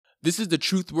This is the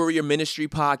Truth Warrior Ministry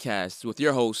podcast with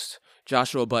your host,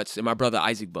 Joshua Butts, and my brother,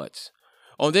 Isaac Butts.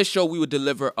 On this show, we will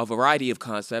deliver a variety of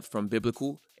concepts from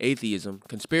biblical, atheism,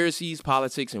 conspiracies,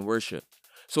 politics, and worship.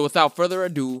 So without further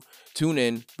ado, tune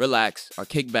in, relax, or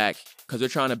kick back, because we're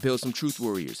trying to build some truth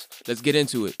warriors. Let's get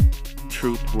into it.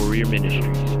 Truth Warrior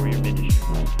Ministry.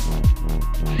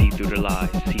 See through the lies.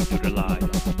 See through the lies.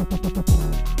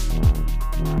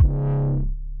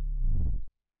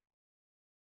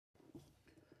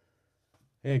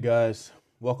 Hey guys,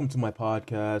 welcome to my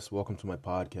podcast.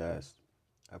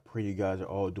 I pray you guys are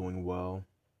all doing well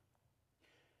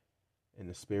in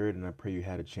the spirit, and I pray you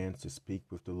had a chance to speak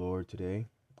with the Lord today.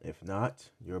 If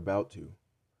not, you're about to.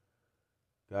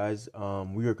 Guys,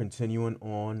 we are continuing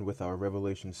on with our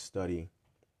Revelation study,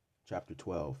 chapter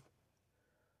 12.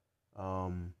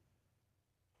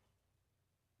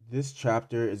 This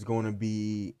chapter is going to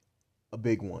be a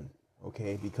big one,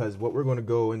 okay? Because what we're going to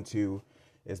go into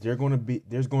is there's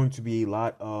going to be a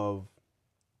lot of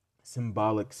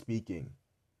symbolic speaking,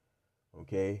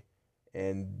 okay?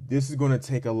 And this is going to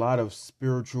take a lot of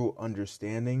spiritual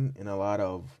understanding and a lot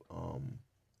of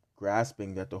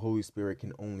grasping that the Holy Spirit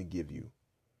can only give you,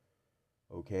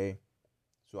 okay?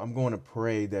 So I'm going to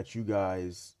pray that you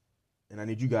guys, and I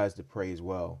need you guys to pray as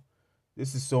well.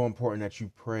 This is so important that you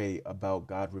pray about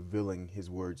God revealing his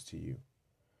words to you.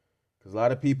 Because a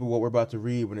lot of people, what we're about to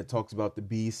read, when it talks about the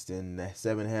beast and the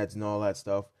 7 heads and all that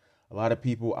stuff, a lot of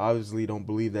people obviously don't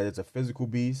believe that it's a physical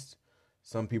beast.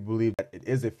 Some people believe that it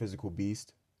is a physical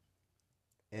beast.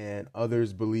 And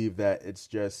others believe that it's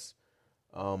just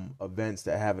events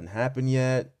that haven't happened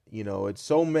yet. You know, it's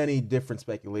so many different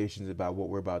speculations about what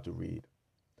we're about to read.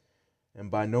 And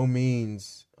by no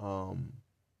means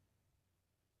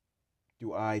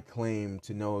do I claim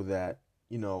to know that,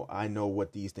 I know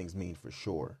what these things mean for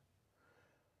sure.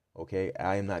 Okay,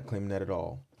 I am not claiming that at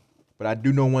all. But I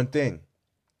do know one thing.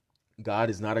 God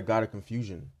is not a God of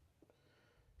confusion.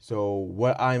 So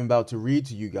what I am about to read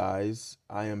to you guys,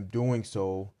 I am doing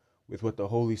so with what the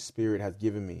Holy Spirit has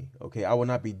given me. Okay, I would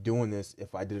not be doing this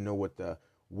if I didn't know what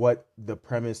the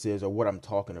premise is or what I'm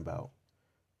talking about.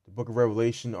 The book of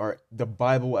Revelation or the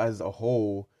Bible as a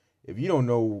whole, if you don't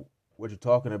know what you're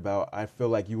talking about, I feel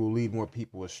like you will lead more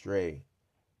people astray.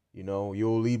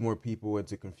 You'll lead more people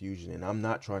into confusion, and I'm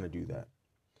not trying to do that.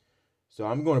 So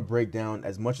I'm going to break down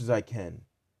as much as I can,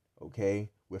 okay,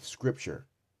 with scripture.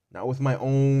 Not with my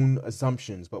own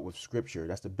assumptions, but with scripture.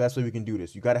 That's the best way we can do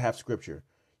this. You got to have scripture.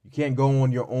 You can't go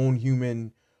on your own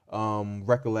human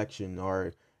recollection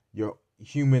or your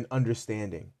human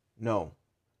understanding. No.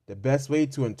 The best way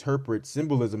to interpret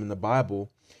symbolism in the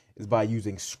Bible is by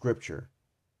using scripture.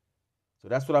 So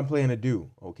that's what I'm planning to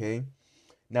do, okay?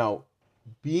 Now,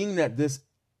 being that this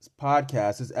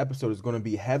episode is going to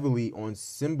be heavily on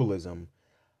symbolism,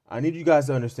 I need you guys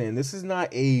to understand this is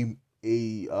not a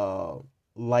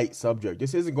light subject.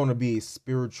 This isn't going to be a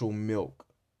spiritual milk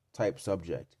type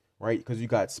subject, right? Because you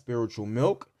got spiritual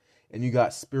milk and you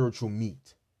got spiritual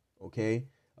meat, okay?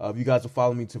 If you guys will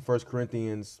follow me to 1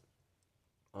 Corinthians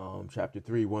chapter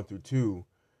 3, 1 through 2,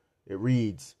 it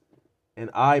reads,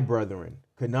 "And I, brethren,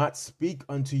 could not speak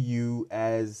unto you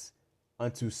as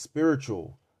unto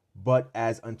spiritual, but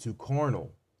as unto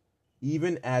carnal,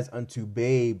 even as unto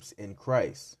babes in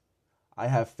Christ. I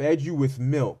have fed you with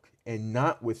milk, and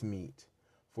not with meat,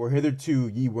 for hitherto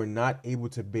ye were not able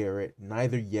to bear it,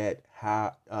 neither yet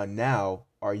now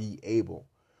are ye able."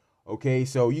 Okay,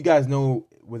 so you guys know,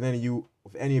 with any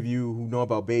of you who know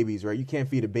about babies, right? You can't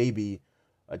feed a baby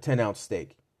a 10-ounce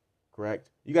steak, correct?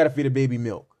 You got to feed a baby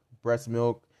milk, breast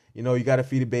milk. You got to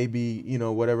feed a baby,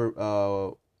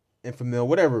 whatever, Enfamil,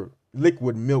 whatever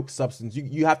liquid milk substance,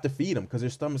 you have to feed them because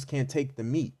their stomachs can't take the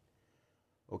meat.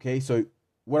 Okay, so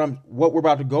what we're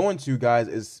about to go into, guys,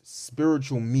 is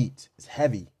spiritual meat. It's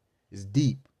heavy, it's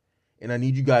deep, and I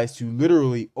need you guys to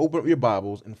literally open up your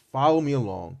Bibles and follow me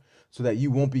along so that you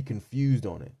won't be confused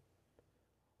on it.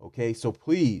 Okay, so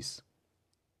please,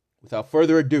 without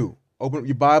further ado, open up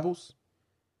your Bibles.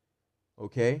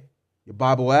 Okay, your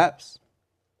Bible apps.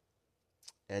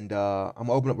 And I'm going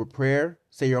to open up with prayer.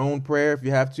 Say your own prayer if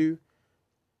you have to.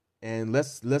 And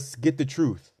let's get the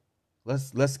truth.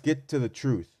 Let's get to the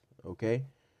truth, okay?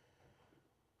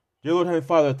 Dear Lord, Heavenly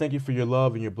Father, I thank you for your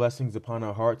love and your blessings upon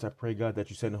our hearts. I pray, God, that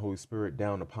you send the Holy Spirit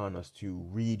down upon us to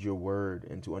read your word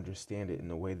and to understand it in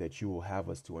the way that you will have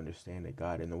us to understand it,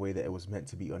 God, in the way that it was meant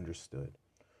to be understood.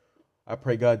 I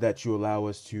pray, God, that you allow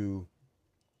us to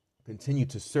continue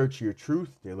to search your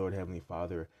truth, dear Lord, Heavenly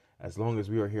Father, as long as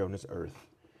we are here on this earth.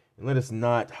 And let us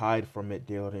not hide from it,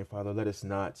 dear Lord and Father. Let us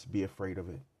not be afraid of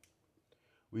it.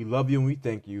 We love you and we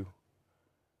thank you.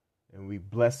 And we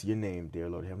bless your name, dear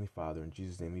Lord Heavenly Father. In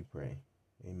Jesus' name we pray.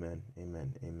 Amen,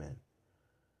 amen, amen.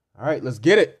 All right, let's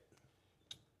get it.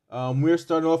 We're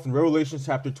starting off in Revelation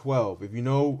chapter 12. If you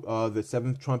know, the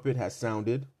seventh trumpet has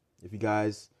sounded. If you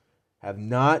guys have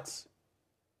not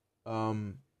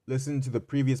listened to the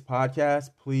previous podcast,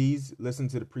 please listen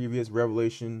to the previous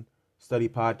Revelation study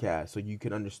podcast so you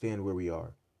can understand where we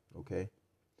are. Okay?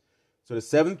 So the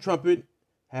seventh trumpet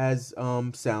has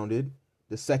sounded.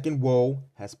 The second woe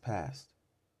has passed.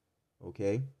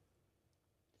 Okay?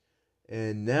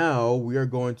 And now we are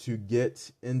going to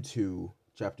get into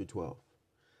chapter 12.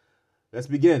 Let's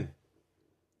begin.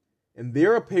 And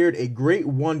there appeared a great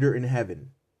wonder in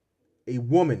heaven, a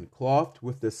woman clothed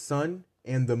with the sun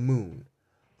and the moon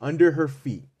under her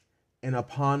feet, and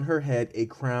upon her head a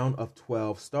crown of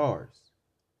 12 stars.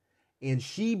 And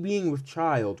she, being with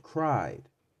child, cried,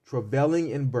 travailing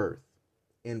in birth,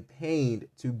 and pained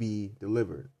to be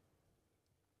delivered.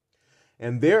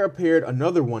 And there appeared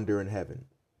another wonder in heaven.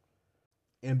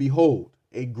 And behold,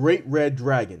 a great red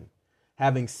dragon,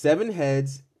 having 7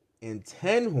 heads and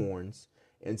 10 horns,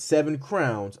 and 7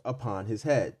 crowns upon his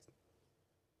head.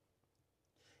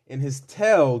 And his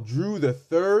tail drew the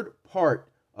third part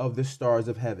of the stars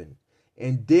of heaven,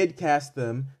 and did cast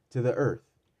them to the earth.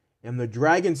 And the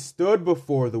dragon stood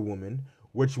before the woman,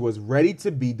 which was ready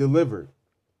to be delivered,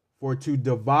 for to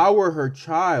devour her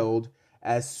child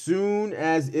as soon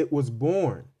as it was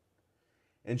born.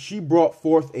 And she brought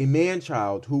forth a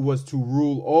man-child, who was to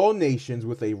rule all nations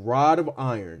with a rod of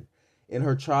iron. And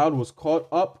her child was caught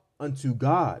up unto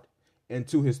God and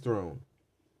to his throne.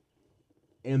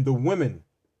 And the woman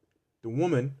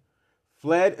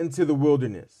fled into the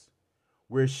wilderness,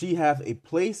 where she hath a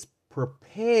place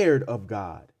prepared of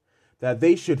God, that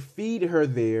they should feed her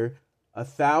there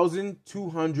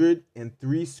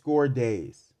 1,260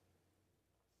 days.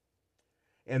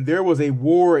 And there was a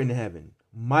war in heaven.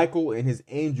 Michael and his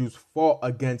angels fought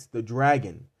against the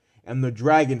dragon, and the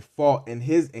dragon fought and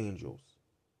his angels,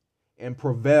 and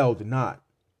prevailed not.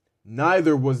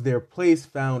 Neither was their place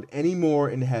found any more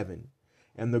in heaven.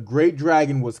 And the great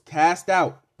dragon was cast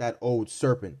out, that old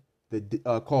serpent,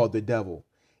 called the devil,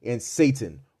 and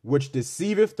Satan, which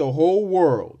deceiveth the whole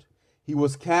world. He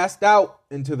was cast out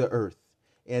into the earth,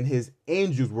 and his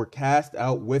angels were cast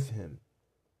out with him.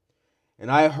 And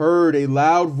I heard a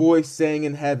loud voice saying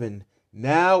in heaven,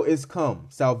 Now is come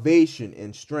salvation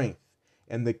and strength,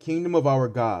 and the kingdom of our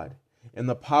God, and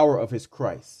the power of his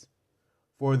Christ.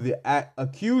 For the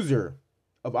accuser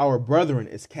of our brethren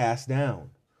is cast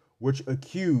down, which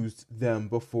accused them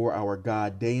before our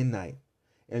God day and night.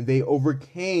 And they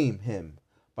overcame him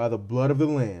by the blood of the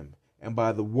Lamb, and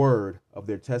by the word of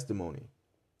their testimony.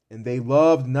 And they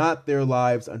loved not their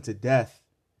lives unto death.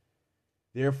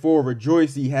 Therefore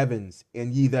rejoice, ye heavens,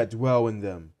 and ye that dwell in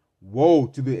them. Woe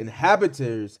to the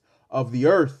inhabitants of the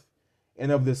earth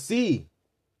and of the sea,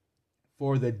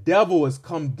 for the devil is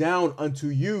come down unto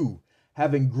you,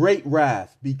 having great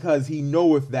wrath, because he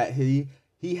knoweth that he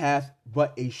hath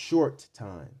but a short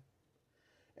time.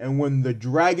 And when the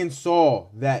dragon saw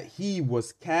that he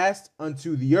was cast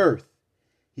unto the earth,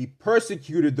 he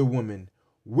persecuted the woman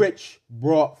which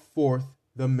brought forth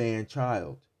the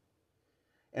man-child.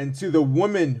 And to the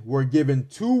woman were given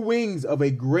 2 wings of a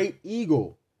great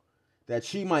eagle, that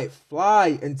she might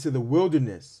fly into the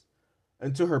wilderness,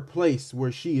 unto her place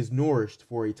where she is nourished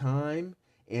for a time,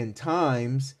 and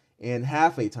times, and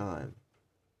half a time,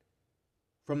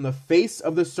 from the face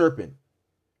of the serpent.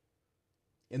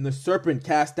 And the serpent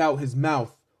cast out his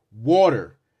mouth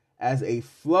water as a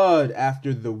flood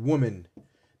after the woman,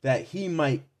 that he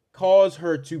might cause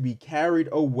her to be carried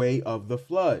away of the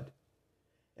flood.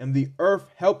 And the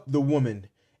earth helped the woman,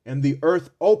 and the earth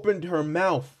opened her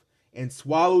mouth, and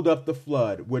swallowed up the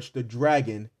flood which the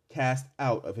dragon cast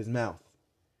out of his mouth.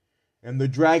 And the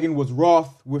dragon was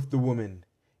wroth with the woman,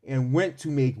 and went to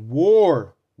make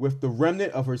war with the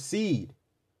remnant of her seed,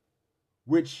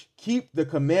 which keep the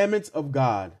commandments of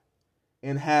God,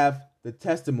 and have the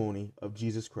testimony of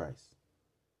Jesus Christ.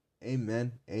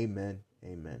 Amen, amen,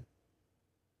 amen.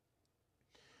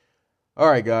 All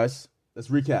right, guys, let's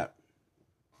recap.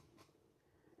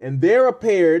 And there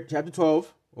appeared, chapter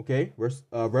 12, okay,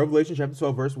 Revelation chapter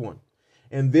 12, verse 1.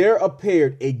 And there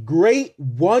appeared a great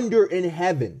wonder in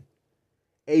heaven,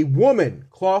 a woman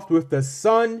clothed with the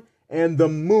sun and the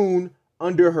moon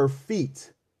under her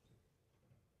feet,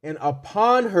 and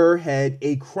upon her head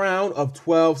a crown of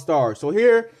 12 stars. So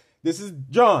here, this is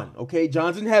John, okay?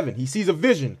 John's in heaven. He sees a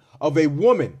vision of a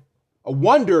woman. A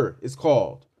wonder is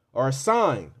called, or a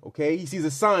sign, okay? He sees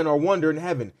a sign or wonder in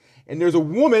heaven. And there's a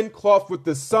woman clothed with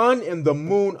the sun and the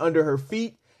moon under her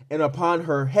feet, and upon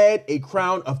her head a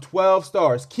crown of 12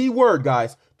 stars. Key word,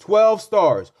 guys, 12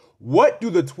 stars. What do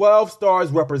the 12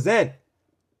 stars represent?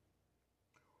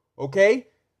 Okay,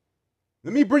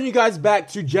 let me bring you guys back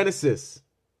to Genesis.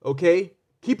 Okay,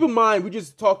 keep in mind, we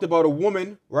just talked about a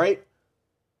woman, right,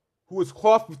 who was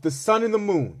clothed with the sun and the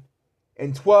moon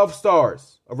and 12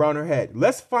 stars around her head.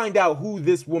 Let's find out who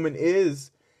this woman is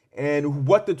and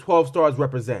what the 12 stars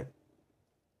represent.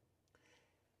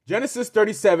 Genesis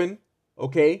 37,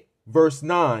 okay, verse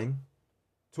 9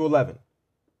 to 11.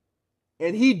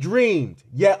 And he dreamed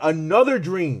yet another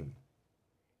dream,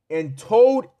 and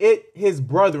told it his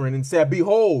brethren, and said,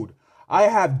 Behold, I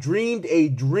have dreamed a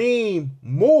dream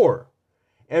more.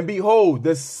 And behold,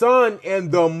 the sun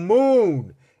and the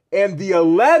moon and the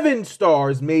 11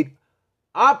 stars made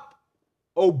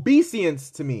obeisance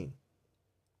to me.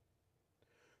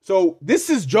 So this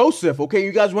is Joseph, okay?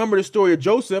 You guys remember the story of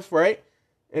Joseph, right?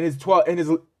 And his 12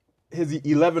 and his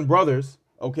 11 brothers,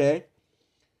 okay?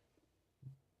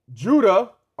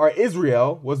 Judah, or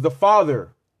Israel, was the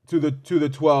father to the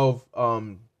 12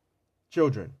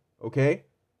 children, okay?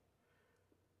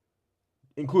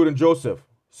 Including Joseph.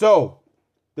 So,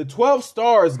 the 12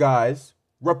 stars, guys,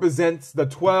 represents the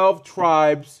 12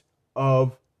 tribes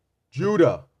of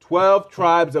Judah, 12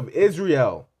 tribes of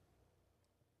Israel.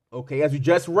 Okay, as we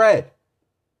just read,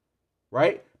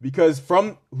 right? Because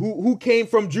from who came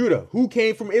from Judah? Who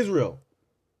came from Israel?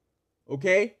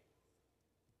 Okay?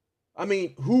 I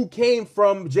mean, who came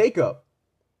from Jacob?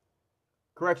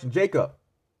 Correction, Jacob,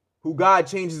 who God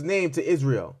changed his name to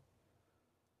Israel.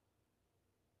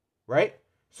 Right?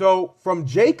 So from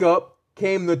Jacob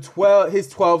came his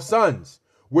 12 sons,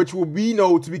 which will be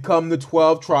known to become the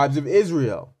 12 tribes of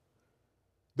Israel.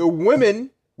 The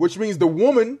women, which means the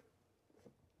woman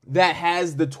that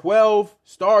has the 12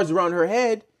 stars around her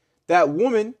head, that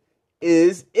woman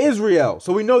is Israel.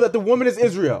 So we know that the woman is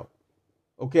Israel.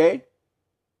 Okay?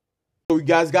 So you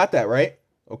guys got that, right?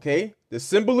 Okay? The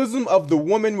symbolism of the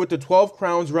woman with the 12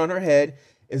 crowns around her head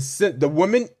is the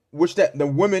woman,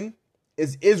 the woman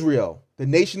is Israel, the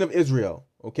nation of Israel.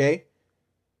 Okay?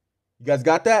 You guys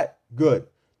got that? Good.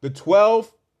 The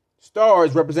 12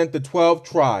 stars represent the 12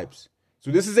 tribes.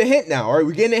 So this is a hint now, all right?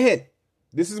 We're getting a hint.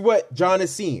 This is what John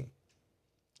is seeing.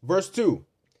 Verse 2.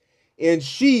 And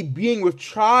she, being with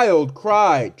child,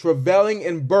 cried, travailing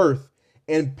in birth,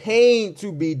 and pain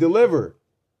to be delivered.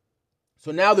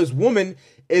 So now this woman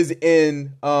is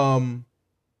in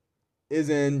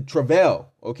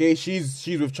travail. Okay, she's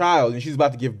with child and she's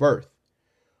about to give birth.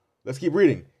 Let's keep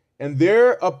reading. And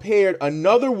there appeared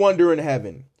another wonder in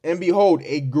heaven, and behold,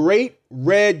 a great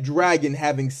red dragon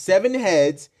having 7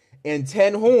 heads and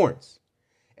 10 horns,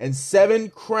 and 7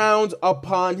 crowns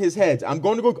upon his heads. I'm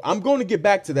going to get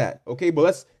back to that. Okay, but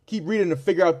let's keep reading to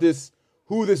figure out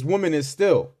who this woman is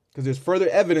still, because there's further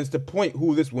evidence to point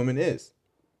who this woman is.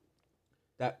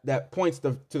 That points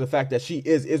to the fact that she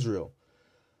is Israel.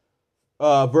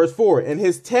 Verse 4, and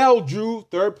his tail drew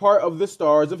third part of the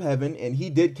stars of heaven, and he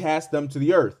did cast them to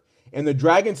the earth. And the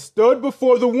dragon stood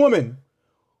before the woman,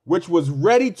 which was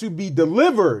ready to be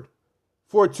delivered,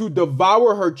 for to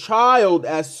devour her child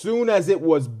as soon as it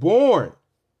was born.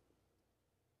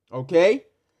 Okay?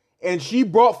 And she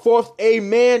brought forth a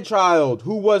man-child,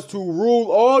 who was to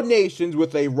rule all nations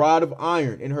with a rod of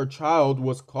iron. And her child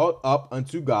was caught up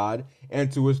unto God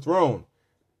and to his throne.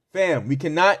 Fam,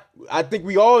 I think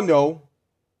we all know,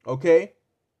 okay,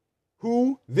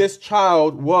 who this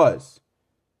child was.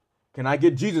 Can I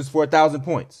get Jesus for 1,000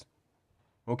 points?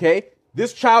 Okay,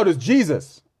 this child is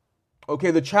Jesus.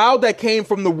 Okay, the child that came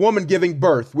from the woman giving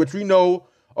birth, which we know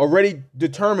already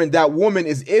determined that woman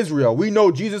is Israel. We know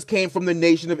Jesus came from the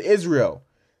nation of Israel,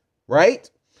 right?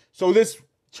 So this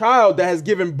child that has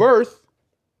given birth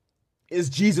is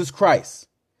Jesus Christ.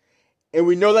 And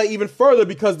we know that even further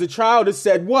because the child is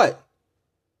said what?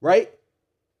 Right?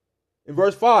 In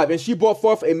verse 5, and she brought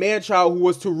forth a man-child who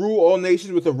was to rule all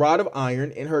nations with a rod of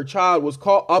iron, and her child was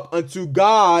caught up unto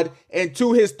God and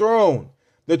to his throne.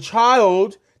 The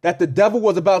child that the devil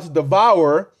was about to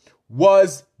devour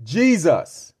was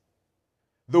Jesus.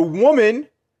 The woman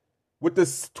with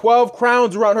the 12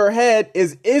 crowns around her head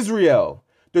is Israel.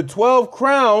 The 12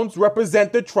 crowns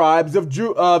represent the tribes of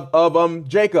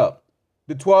Jacob.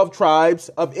 The 12 tribes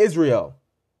of Israel.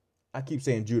 I keep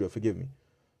saying Judah, forgive me.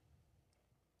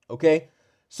 Okay,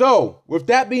 so with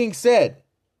that being said,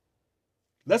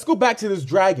 let's go back to this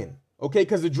dragon, okay,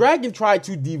 because the dragon tried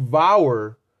to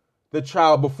devour the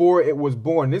child before it was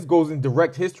born. This goes in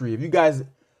direct history. If you guys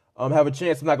have a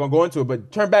chance, I'm not going to go into it,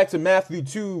 but turn back to Matthew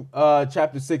 2,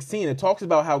 chapter 16. It talks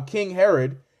about how King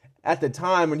Herod, at the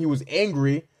time when he was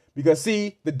angry, because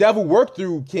see, the devil worked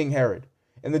through King Herod,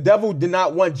 And the devil did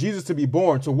not want Jesus to be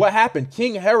born. So what happened?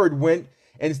 King Herod went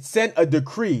and sent a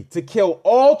decree to kill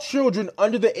all children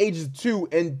under the age of 2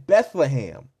 in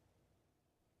Bethlehem.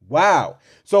 Wow.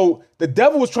 So the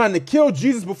devil was trying to kill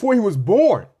Jesus before he was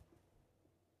born.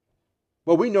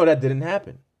 But we know that didn't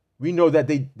happen. We know that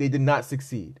they did not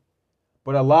succeed.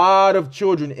 But a lot of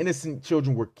children, innocent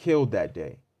children, were killed that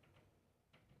day.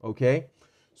 Okay?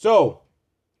 So,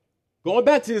 going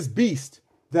back to this beast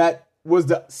that was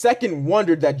the second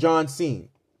wonder that John seen.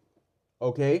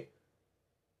 Okay?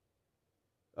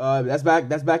 That's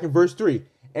back in verse 3.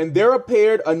 And there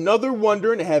appeared another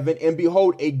wonder in heaven, and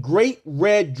behold, a great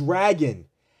red dragon,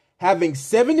 having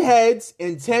 7 heads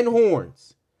and 10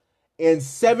 horns, and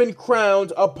 7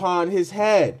 crowns upon his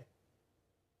head.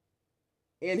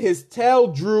 And his tail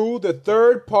drew the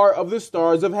third part of the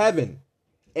stars of heaven,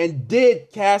 and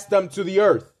did cast them to the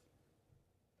earth.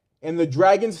 And the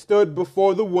dragon stood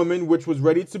before the woman which was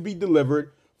ready to be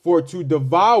delivered, for to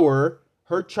devour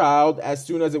her child as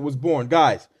soon as it was born.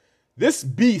 Guys, this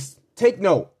beast, take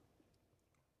note.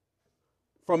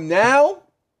 From now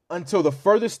until the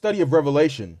further study of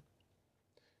Revelation,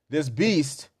 this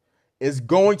beast is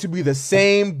going to be the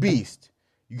same beast.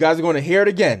 You guys are going to hear it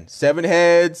again. 7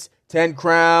 heads, 10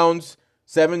 crowns,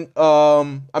 10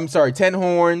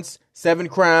 horns, 7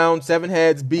 crowns, 7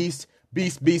 heads, beast.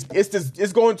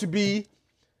 It's going to be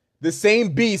the same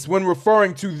beast when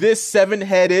referring to this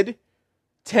 7-headed,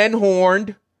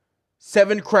 10-horned,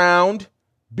 7-crowned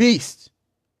beast.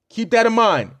 Keep that in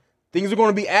mind. Things are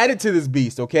going to be added to this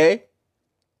beast, okay?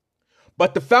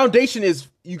 But the foundation is,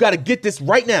 you got to get this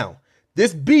right now.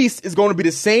 This beast is going to be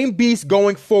the same beast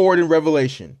going forward in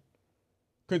Revelation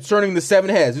concerning the 7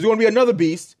 heads. There's going to be another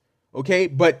beast, okay?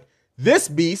 But this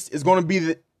beast is going to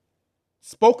be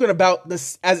spoken about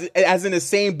this as in the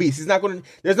same beast. There's not going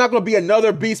to be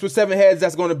another beast with 7 heads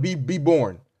that's going to be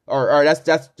born, or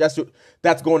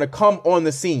that's going to come on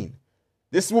the scene.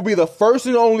 This will be the first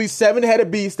and only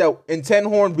 7-headed beast and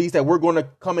 10-horned beast that we're going to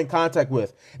come in contact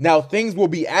with. Now, things will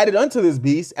be added unto this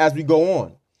beast as we go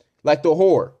on, like the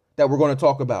whore that we're going to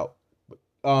talk about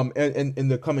in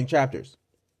the coming chapters.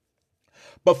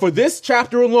 But for this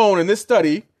chapter alone, in this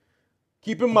study,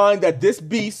 keep in mind that this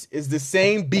beast is the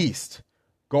same beast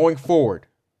going forward,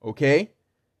 okay?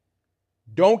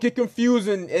 Don't get confused,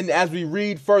 and as we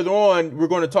read further on, we're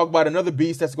going to talk about another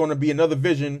beast that's going to be another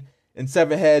vision, and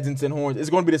 7 heads and 10 horns. It's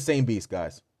going to be the same beast,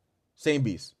 guys. Same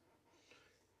beast.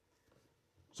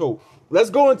 So let's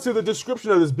go into the description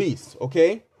of this beast,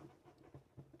 okay?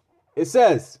 It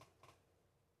says,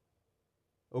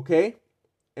 okay,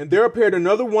 and there appeared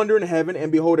another wonder in heaven, and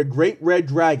behold, a great red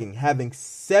dragon, having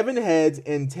 7 heads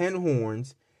and 10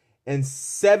 horns, and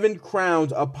 7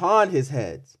 crowns upon his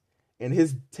heads, and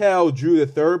his tail drew the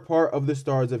third part of the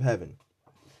stars of heaven.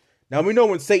 Now we know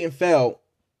when Satan fell,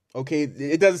 okay,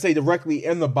 it doesn't say directly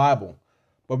in the Bible,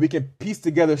 but we can piece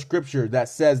together scripture that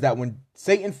says that when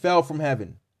Satan fell from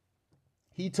heaven,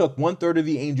 he took 1/3 of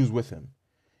the angels with him.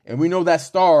 And we know that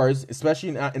stars, especially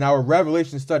in our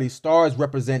Revelation study, stars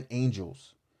represent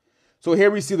angels. So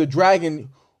here we see the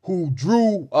dragon who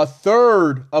drew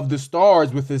 1/3 of the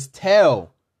stars with his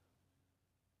tail.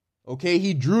 Okay,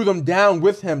 he drew them down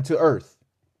with him to earth.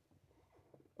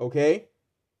 Okay.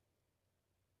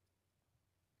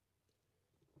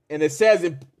 And it says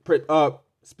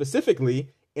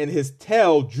specifically, and his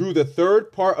tail drew the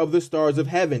third part of the stars of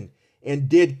heaven, and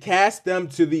did cast them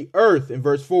to the earth, in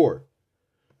verse 4.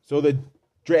 So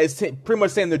it's pretty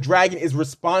much saying the dragon is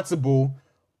responsible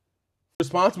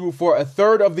for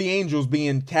 1/3 of the angels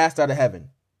being cast out of heaven.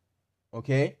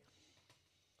 Okay?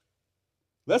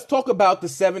 Let's talk about the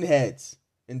 7 heads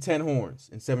and 10 horns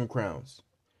and 7 crowns.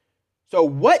 So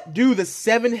what do the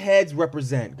 7 heads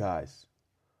represent, guys?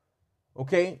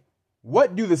 Okay,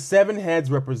 what do the 7 heads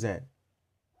represent?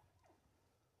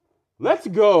 Let's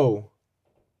go.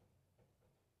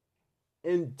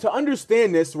 And to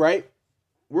understand this, right,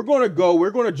 we're going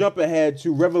to jump ahead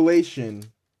to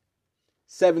Revelation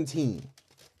 17.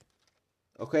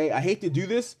 Okay, I hate to do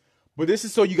this, but this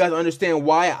is so you guys understand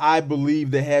why I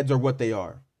believe the heads are what they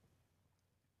are.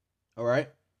 All right.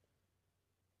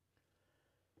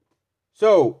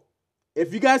 So,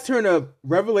 if you guys turn to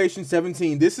Revelation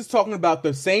 17, this is talking about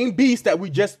the same beast that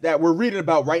we're reading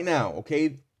about right now,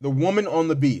 okay? The woman on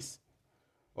the beast.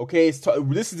 Okay,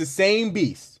 this is the same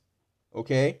beast,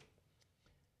 okay?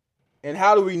 And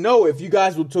how do we know? If you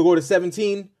guys will go to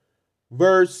 17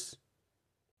 verse,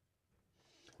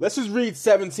 let's just read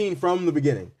 17 from the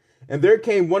beginning. And there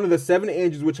came one of the 7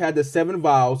 angels which had the 7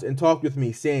 vials, and talked with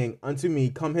me, saying unto me,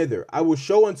 Come hither, I will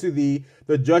show unto thee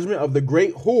the judgment of the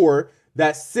great whore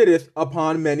that sitteth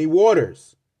upon many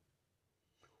waters,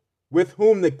 with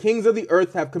whom the kings of the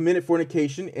earth have committed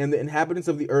fornication, and the inhabitants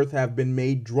of the earth have been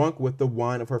made drunk with the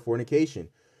wine of her fornication.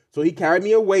 So he carried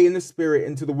me away in the spirit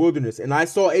into the wilderness, and I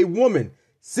saw a woman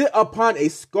sit upon a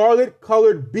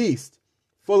scarlet-colored beast,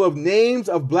 full of names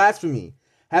of blasphemy,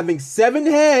 having 7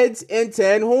 heads and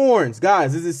 10 horns.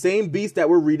 Guys, this is the same beast that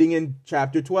we're reading in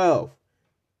chapter 12.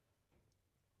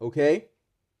 Okay?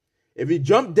 If you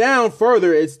jump down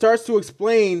further, it starts to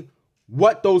explain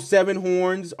what those 7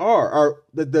 horns are, or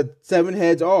the 7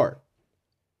 heads are.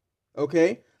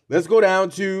 Okay? Let's go down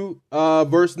to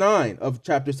verse 9 of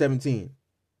chapter 17.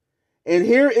 And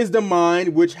here is the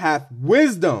mind which hath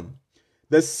wisdom.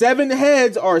 The 7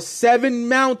 heads are 7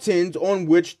 mountains on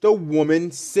which the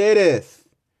woman sitteth.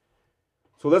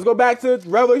 So let's go back to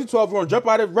Revelation 12. We're going to jump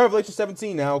out of Revelation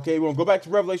 17 now, okay? We're going to go back to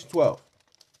Revelation 12.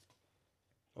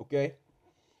 Okay?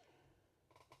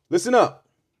 Listen up.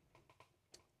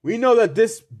 We know that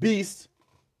this beast,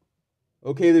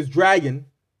 okay, this dragon,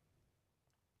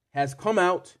 has come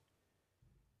out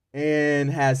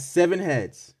and has 7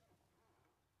 heads,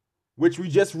 which we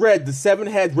just read. The 7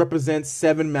 heads represent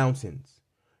 7 mountains.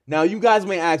 Now, you guys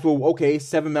may ask, well, okay,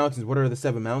 7 mountains. What are the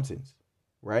 7 mountains,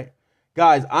 right?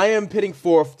 Guys, I am putting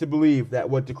forth to believe that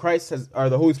what the Christ has, or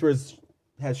the Holy Spirit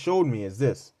has showed me is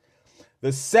this.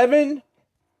 The 7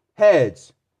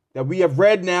 heads that we have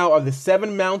read now of the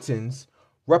 7 mountains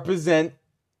represent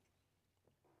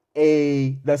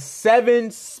the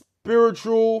 7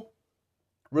 spiritual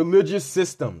religious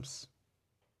systems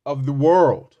of the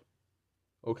world.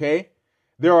 Okay?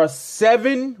 There are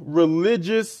 7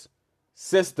 religious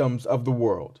systems of the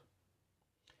world.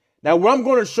 Now, what I'm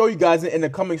going to show you guys in the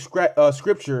coming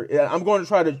scripture, I'm going to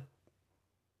try to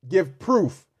give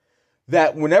proof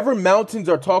that whenever mountains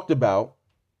are talked about,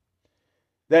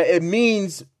 that it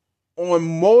means on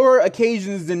more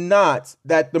occasions than not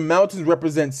that the mountains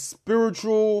represent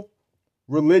spiritual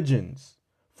religions.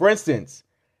 For instance,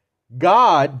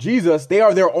 God, Jesus, they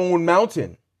are their own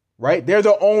mountain, right? They're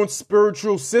their own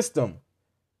spiritual system,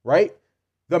 right?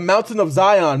 The mountain of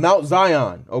Zion, Mount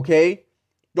Zion, okay?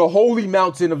 The holy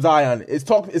mountain of Zion. It's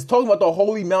talking about the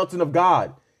holy mountain of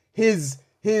God. His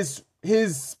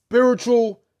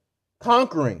spiritual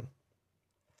conquering.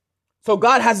 So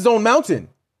God has his own mountain.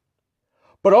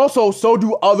 But also, so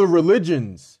do other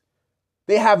religions.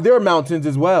 They have their mountains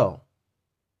as well.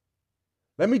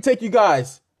 Let me take you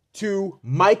guys to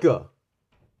Micah.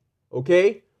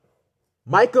 Okay?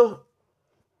 Micah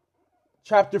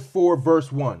chapter 4,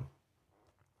 verse 1.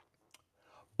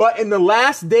 But in the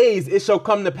last days it shall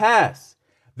come to pass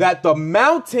that the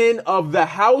mountain of the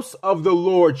house of the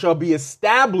Lord shall be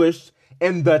established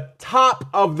in the top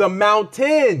of the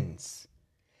mountains,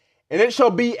 and it shall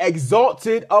be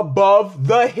exalted above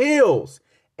the hills,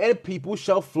 and people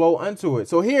shall flow unto it.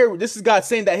 So here, this is God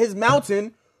saying that his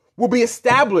mountain will be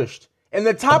established in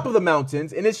the top of the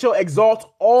mountains, and it shall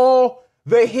exalt all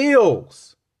the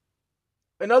hills.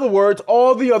 In other words,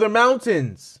 all the other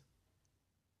mountains.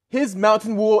 His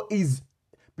mountain will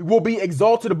be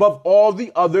exalted above all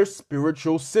the other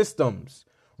spiritual systems,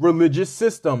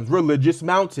 religious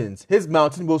mountains. His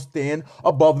mountain will stand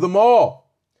above them all.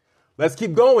 Let's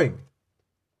keep going.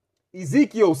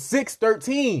 Ezekiel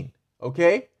 6:13,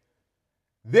 okay?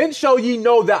 Then shall ye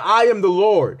know that I am the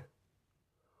Lord,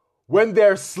 when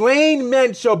their slain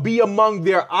men shall be among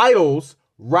their idols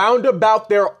round about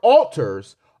their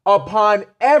altars upon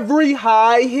every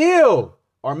high hill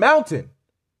or mountain,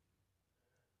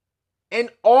 and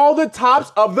all the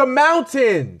tops of the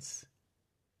mountains,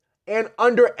 and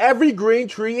under every green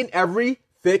tree and every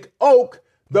thick oak,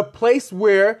 the place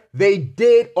where they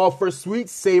did offer sweet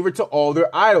savor to all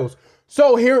their idols.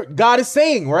 So here God is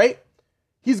saying, right?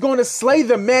 He's going to slay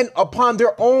the men upon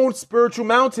their own spiritual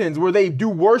mountains where they do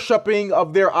worshiping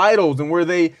of their idols and where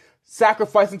they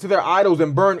sacrifice unto their idols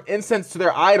and burn incense to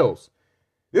their idols.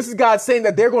 This is God saying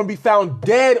that they're going to be found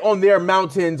dead on their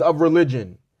mountains of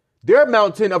religion. Their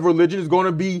mountain of religion is going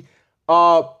to be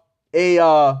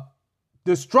a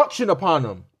destruction upon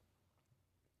them.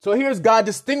 So here's God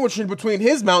distinguishing between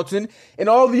his mountain and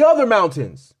all the other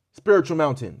mountains, spiritual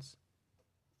mountains.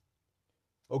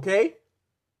 Okay?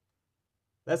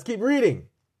 Let's keep reading.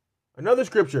 Another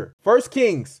scripture, 1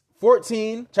 Kings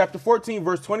 14, chapter 14,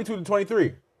 verse 22 to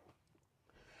 23.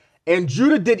 And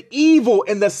Judah did evil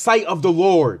in the sight of the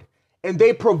Lord, and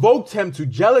they provoked him to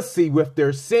jealousy with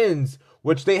their sins,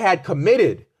 which they had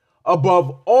committed,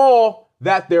 above all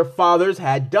that their fathers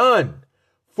had done.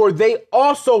 For they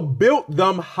also built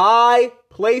them high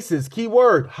places, key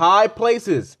word, high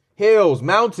places, hills,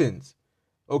 mountains,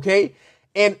 okay,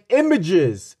 and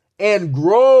images and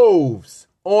groves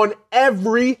on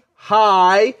every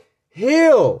high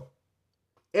hill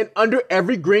and under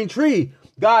every green tree.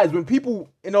 Guys, when people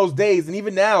in those days, and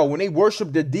even now, when they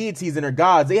worship their deities and their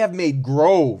gods, they have made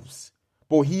groves.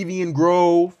 Bohemian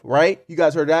Grove, right? You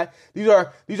guys heard that? These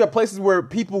are places where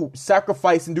people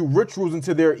sacrifice and do rituals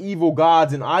into their evil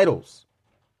gods and idols.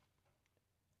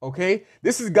 Okay?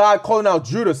 This is God calling out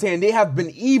Judah, saying they have been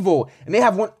evil, and they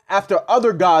have went after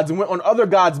other gods and went on other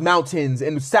gods' mountains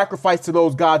and sacrificed to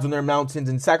those gods on their mountains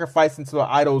and sacrificed into the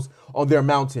idols on their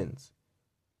mountains.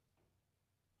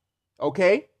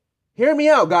 Okay? Hear me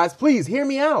out, guys. Please, hear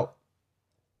me out.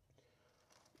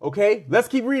 Okay? Let's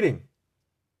keep reading.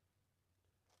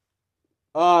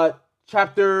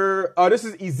 This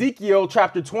is Ezekiel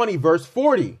chapter 20, verse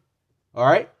 40. All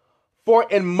right. For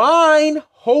in mine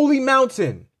holy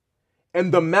mountain,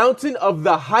 and the mountain of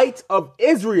the height of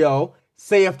Israel,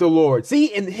 saith the Lord. See,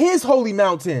 in his holy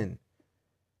mountain,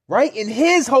 right? In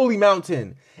his holy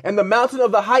mountain, and the mountain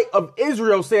of the height of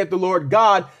Israel, saith the Lord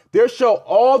God, there shall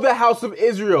all the house of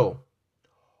Israel,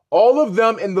 all of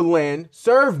them in the land,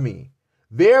 serve me.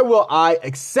 There will I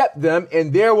accept them,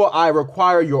 and there will I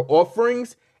require your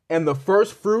offerings and the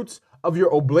first fruits of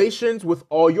your oblations with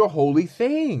all your holy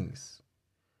things.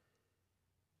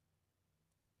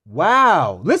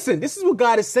 Wow. Listen, this is what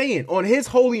God is saying. On his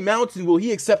holy mountain will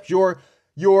he accept your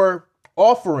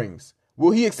offerings.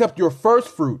 Will he accept your first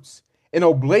fruits and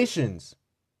oblations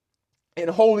and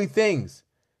holy things?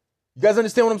 You guys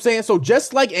understand what I'm saying? So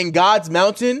just like in God's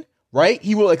mountain, right?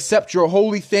 He will accept your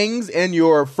holy things and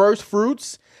your first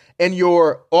fruits and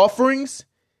your offerings.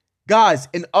 Guys,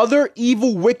 in other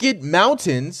evil, wicked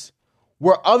mountains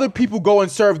where other people go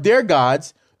and serve their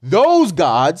gods, those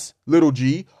gods, little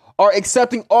g, are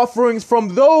accepting offerings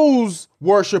from those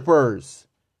worshipers.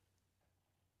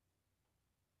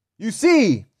 You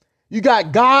see, you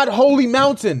got God, holy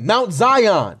mountain, Mount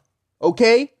Zion,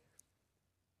 okay?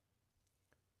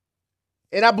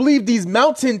 And I believe these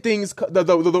mountain things,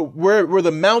 where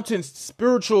the mountain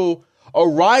spiritual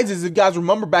arises, if you guys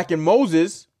remember back in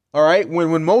Moses, all right,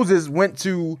 when Moses went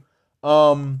to,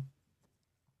 I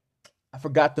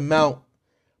forgot the mount,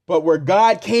 but where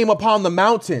God came upon the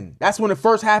mountain, that's when it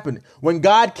first happened. When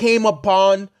God came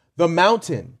upon the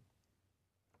mountain,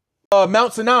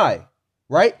 Mount Sinai,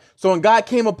 right? So when God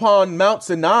came upon Mount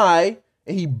Sinai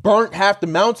and he burnt half the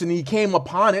mountain, he came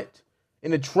upon it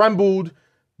and it trembled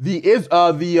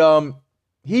the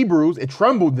Hebrews, it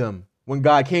trembled them when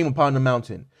God came upon the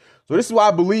mountain. So this is why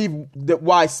I believe that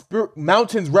why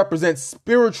mountains represent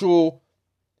spiritual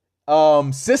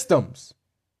systems.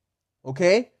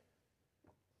 Okay?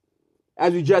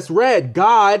 As we just read,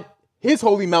 God, his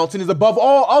holy mountain is above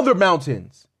all other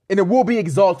mountains, and it will be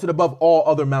exalted above all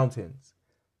other mountains.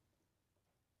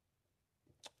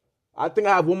 I think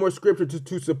I have one more scripture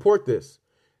to support this.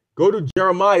 Go to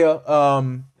Jeremiah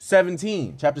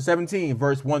chapter 17,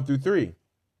 verse 1 through 3.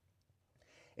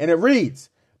 And it reads,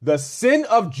 the sin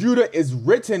of Judah is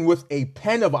written with a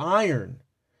pen of iron,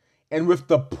 and with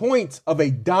the point of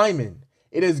a diamond.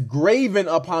 It is graven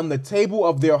upon the table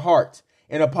of their heart,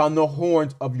 and upon the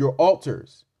horns of your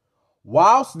altars.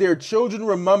 Whilst their children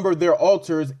remember their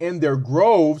altars and their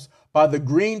groves by the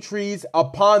green trees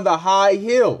upon the high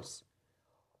hills.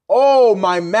 Oh,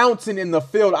 my mountain in the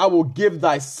field, I will give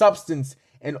thy substance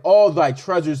and all thy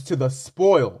treasures to the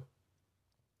spoil,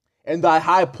 and thy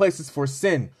high places for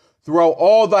sin throughout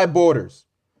all thy borders.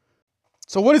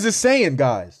 So what is this saying,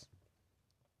 guys?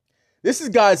 This is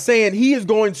God saying he is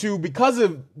going to, because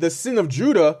of the sin of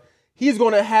Judah, he's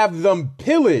going to have them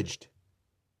pillaged,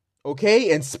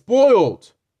 okay, and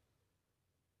spoiled.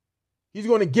 He's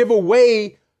going to give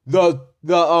away the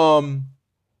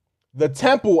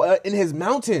temple in his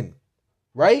mountain,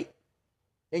 right?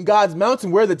 In God's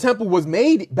mountain where the temple was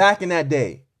made back in that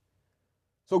day.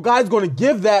 So God's going to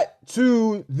give that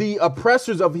to the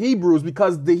oppressors of Hebrews,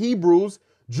 because the Hebrews,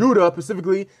 Judah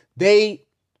specifically, they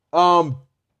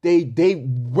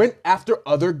went after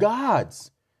other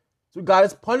gods. So God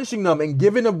is punishing them and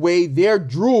giving away their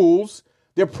jewels,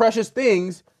 their precious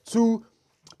things, to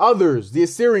others. The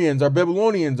Assyrians, or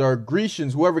Babylonians, or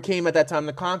Grecians, whoever came at that time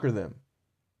to conquer them.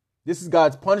 This is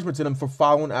God's punishment to them for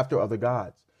following after other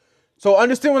gods. So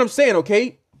understand what I'm saying,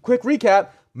 okay? Quick recap.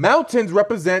 Mountains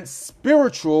represent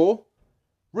spiritual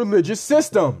religious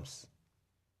systems.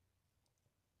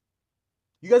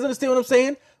 You guys understand what I'm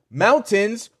saying?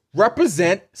 Mountains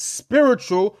represent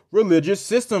spiritual religious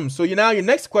systems. So now your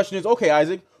next question is, okay,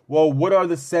 Isaac, well, what are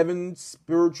the 7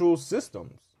 spiritual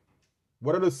systems?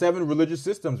 What are the 7 religious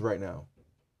systems right now?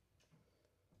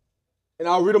 And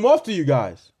I'll read them off to you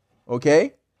guys,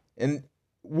 okay? And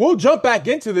we'll jump back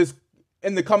into this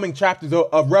in the coming chapters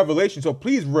of Revelation. So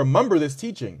please remember this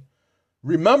teaching.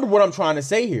 Remember what I'm trying to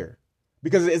say here.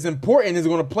 because it's important. It's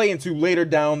going to play into later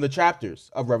down the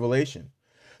chapters of Revelation.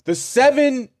 The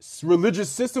 7 religious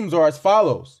systems are as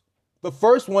follows. The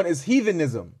first one is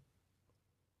heathenism,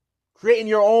 creating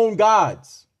your own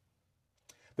gods.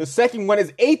 The second one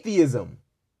is atheism,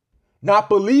 not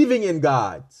believing in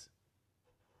gods.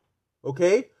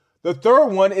 Okay? The third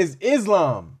one is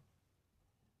Islam,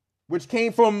 which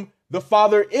came from the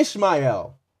father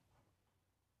Ishmael,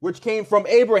 which came from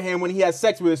Abraham when he had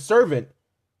sex with his servant.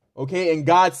 Okay, and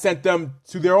God sent them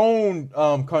to their own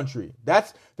country.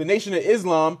 That's the nation of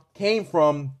Islam came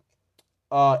from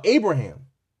Abraham,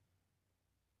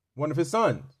 one of his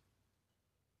sons.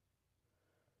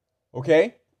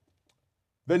 Okay,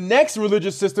 the next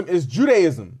religious system is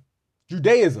Judaism,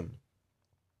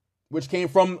 which came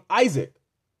from Isaac.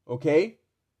 Okay,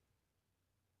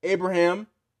 Abraham,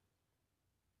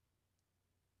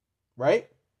 right?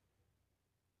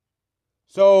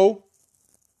 So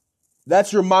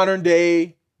that's your modern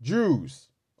day Jews,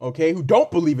 okay, who don't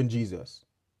believe in Jesus.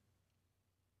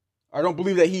 I don't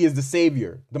believe that he is the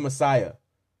Savior, the Messiah.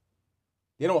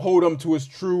 They don't hold him to his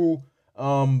true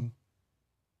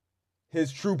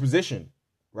position,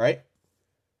 right?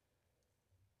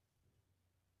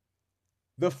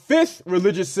 The 5th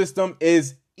religious system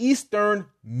is Eastern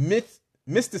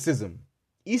mysticism.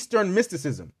 Eastern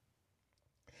mysticism.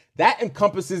 That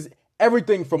encompasses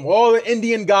everything from all the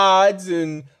Indian gods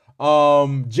and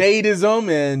Jadeism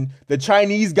and the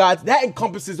Chinese gods. That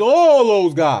encompasses all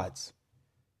those gods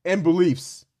and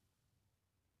beliefs.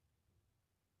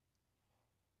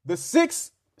 The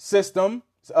 6th system,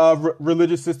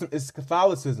 religious system, is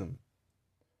Catholicism.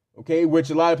 Okay, which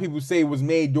a lot of people say was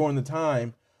made during the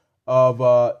time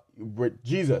of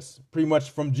Jesus. Pretty much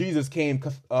from Jesus came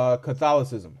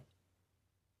Catholicism.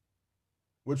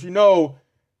 Which, you know,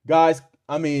 guys,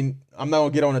 I mean, I'm not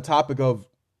going to get on the topic of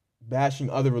bashing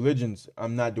other religions.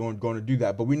 I'm not going to do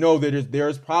that. But we know that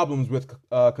there's problems with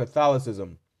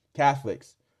Catholicism,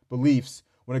 Catholics, beliefs,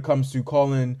 when it comes to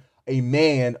calling a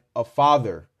man a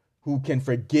father who can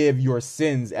forgive your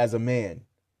sins as a man.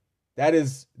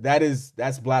 That's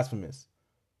blasphemous.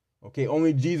 Okay,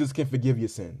 only Jesus can forgive your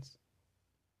sins.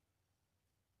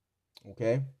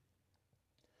 Okay?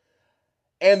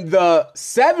 And the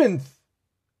 7th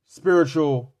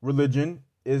spiritual religion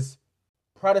is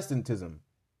Protestantism.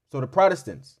 So the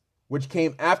Protestants, which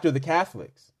came after the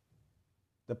Catholics.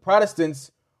 The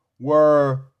Protestants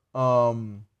were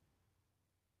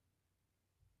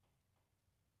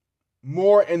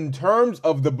more in terms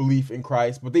of the belief in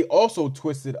Christ, but they also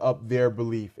twisted up their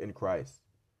belief in Christ.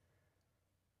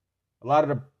 A lot of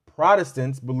the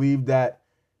Protestants believed that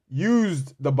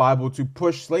used the Bible to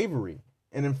push slavery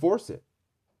and enforce it.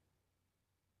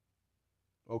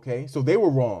 Okay, so they were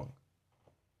wrong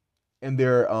in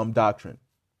their doctrine.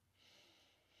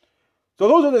 So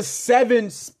those are the 7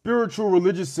 spiritual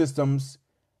religious systems.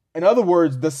 In other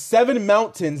words, the 7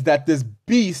 mountains that this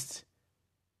beast,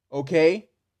 okay,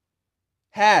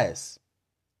 has.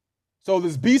 So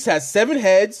this beast has 7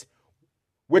 heads,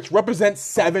 which represent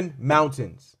 7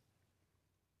 mountains.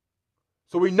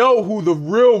 So we know who the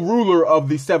real ruler of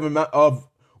the 7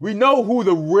 we know who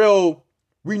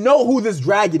this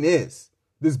dragon is.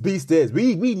 This beast is.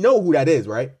 We know who that is,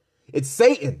 right? It's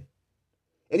Satan.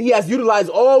 And he has utilized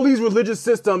all these religious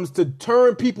systems to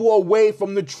turn people away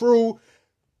from the true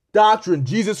doctrine,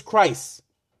 Jesus Christ.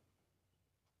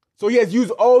 So he has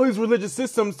used all these religious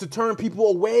systems to turn people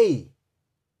away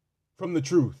from the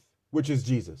truth, which is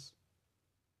Jesus.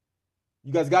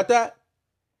 You guys got that?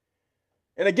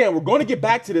 And again, we're going to get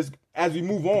back to this as we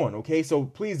move on, okay? So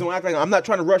please don't act like I'm not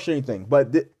trying to rush anything,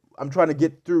 but I'm trying to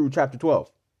get through chapter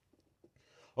 12.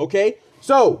 Okay?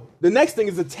 So the next thing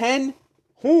is the 10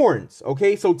 horns,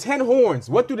 okay? So 10 horns.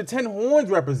 What do the 10 horns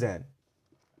represent?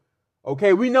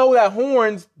 Okay, we know that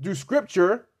horns through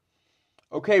scripture,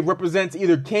 okay, represents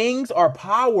either kings or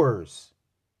powers,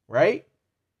 right?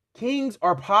 Kings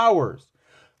or powers.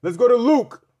 Let's go to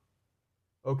Luke,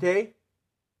 okay?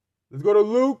 Let's go to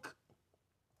Luke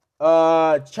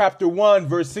chapter 1,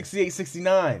 verse 68,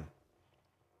 69.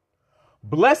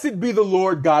 Blessed be the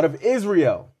Lord God of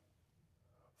Israel,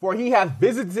 for he hath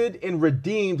visited and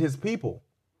redeemed his people,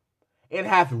 and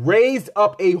hath raised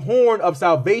up a horn of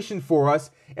salvation for us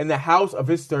in the house of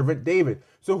his servant David.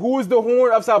 So who is the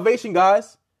horn of salvation,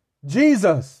 guys?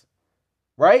 Jesus,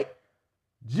 right?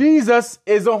 Jesus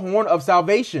is a horn of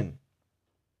salvation.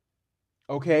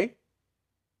 Okay?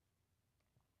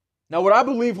 Now, what I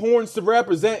believe horns to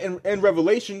represent in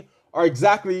Revelation are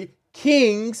exactly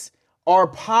kings or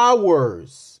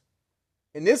powers.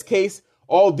 In this case,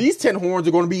 all these 10 horns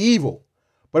are going to be evil.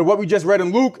 But what we just read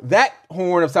in Luke, that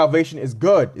horn of salvation is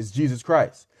good, is Jesus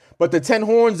Christ. But the 10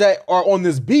 horns that are on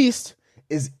this beast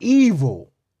is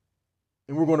evil.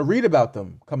 And we're going to read about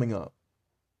them coming up.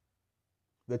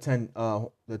 The 10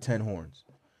 horns.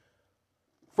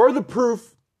 Further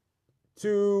proof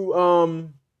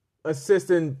to assist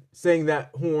in saying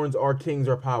that horns are kings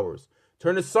or powers.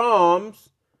 Turn to Psalms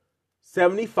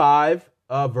 75,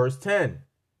 verse 10.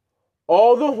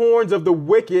 All the horns of the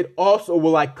wicked also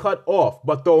will I cut off,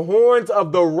 but the horns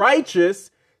of the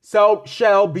righteous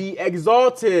shall be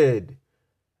exalted.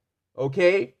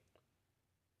 Okay?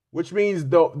 Which means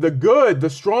the good, the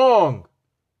strong,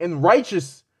 and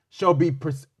righteous shall be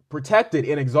protected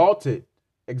and exalted.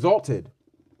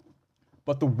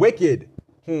 But the wicked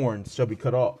horns shall be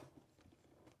cut off.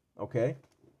 Okay?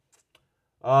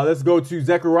 Let's go to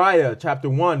Zechariah chapter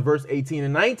 1, verse 18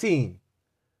 and 19.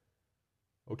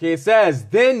 Okay, it says,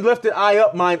 Then lifted I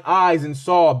up mine eyes and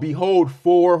saw, behold,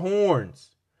 4 horns.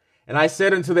 And I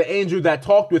said unto the angel that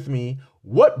talked with me,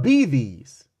 What be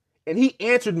these? And he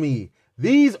answered me,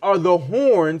 These are the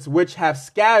horns which have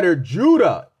scattered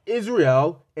Judah,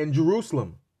 Israel, and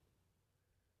Jerusalem.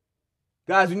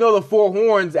 Guys, we know the 4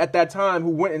 horns at that time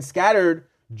who went and scattered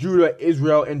Judah,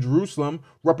 Israel, and Jerusalem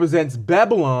represents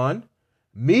Babylon,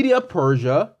 Media,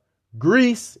 Persia,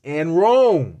 Greece, and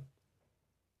Rome.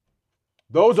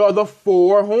 Those are the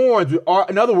 4 horns.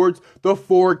 In other words, the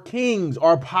 4 kings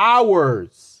are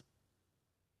powers.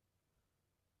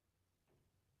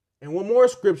 And one more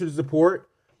scripture to support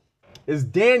is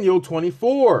Daniel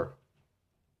 24.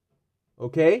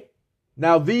 Okay?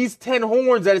 Now, these 10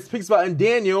 horns that it speaks about in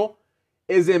Daniel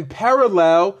is in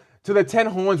parallel to the 10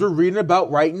 horns we're reading about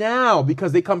right now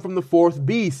because they come from the 4th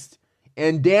beast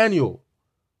and Daniel.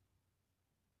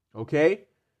 Okay?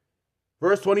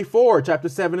 Verse 24, chapter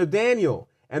 7 of Daniel.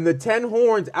 And the 10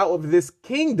 horns out of this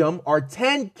kingdom are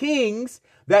 10 kings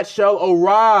that shall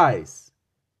arise.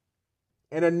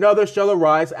 And another shall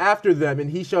arise after them,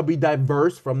 and he shall be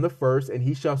diverse from the first, and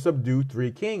he shall subdue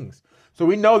 3 kings. So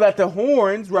we know that the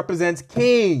horns represents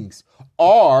kings,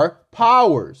 are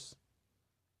powers.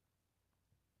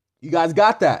 You guys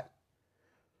got that?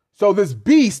 So this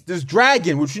beast, this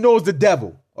dragon, which you know is the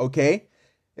devil, okay?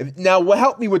 Now, what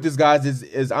helped me with this, guys,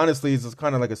 is honestly, is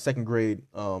kind of like a second grade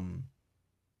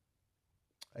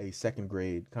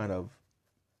kind of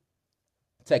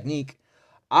technique.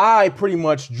 I pretty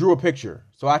much drew a picture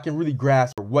so I can really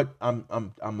grasp what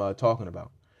I'm talking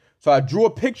about. So I drew a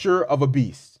picture of a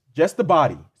beast, just the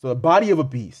body. So the body of a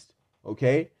beast,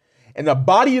 okay? And the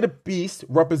body of the beast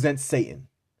represents Satan.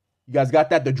 You guys got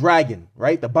that? The dragon,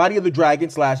 right? The body of the dragon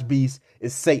 / beast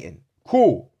is Satan.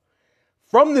 Cool.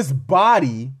 From this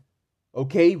body,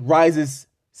 okay, rises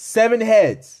 7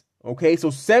 heads. Okay, so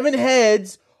 7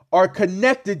 heads are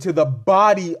connected to the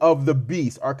body of the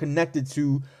beast, are connected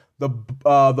to the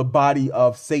body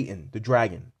of Satan, the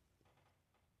dragon.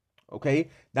 Okay,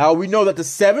 now we know that the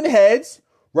 7 heads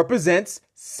represents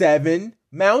 7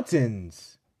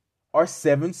 mountains, are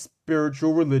 7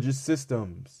 spiritual religious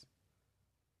systems.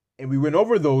 And we went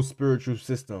over those spiritual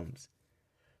systems.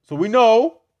 So we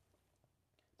know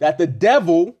that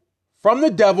from the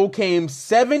devil came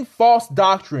 7 false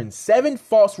doctrines, 7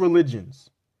 false religions.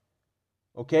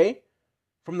 Okay?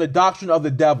 From the doctrine of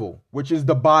the devil, which is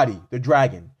the body, the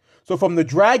dragon. So from the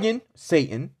dragon,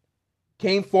 Satan,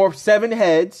 came forth 7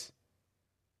 heads,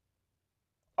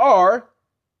 are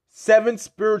 7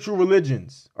 spiritual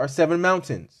religions, are 7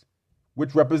 mountains,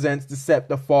 which represents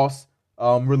the false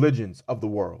religions of the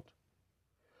world.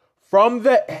 From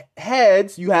the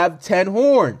heads, you have 10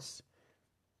 horns.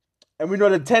 And we know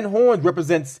that 10 horns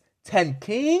represents 10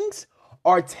 kings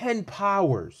or 10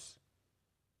 powers.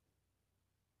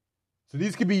 So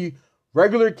these could be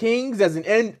regular kings as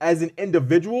in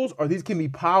individuals, or these can be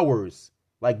powers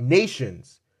like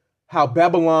nations. How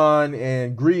Babylon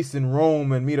and Greece and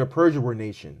Rome and Media Persia were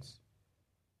nations.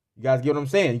 You guys get what I'm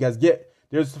saying? You guys get,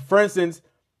 there's, for instance,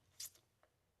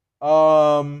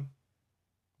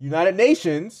 United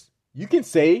Nations, you can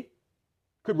say,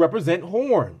 could represent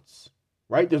horns,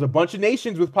 right? There's a bunch of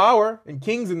nations with power and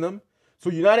kings in them. So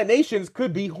United Nations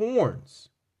could be horns,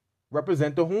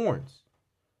 represent the horns.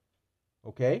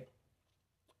 Okay?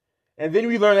 And then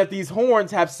we learn that these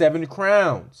horns have 7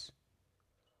 crowns.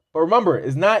 But remember,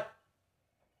 it's not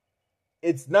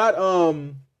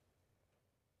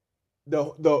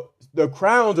the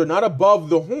crowns are not above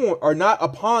the horn, are not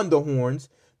upon the horns,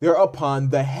 they're upon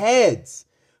the heads.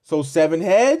 So 7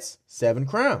 heads, 7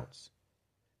 crowns.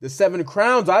 The 7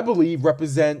 crowns, I believe,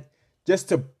 represent just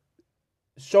to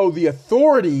show the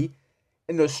authority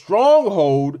and the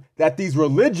stronghold that these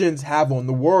religions have on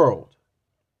the world.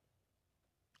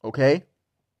 Okay?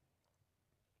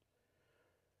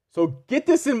 So get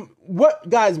this in what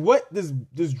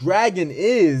this dragon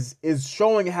is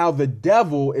showing how the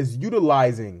devil is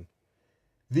utilizing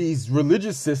these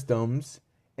religious systems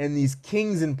and these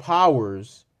kings and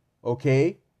powers,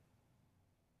 okay,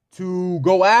 to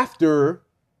go after,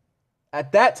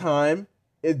 at that time,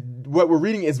 what we're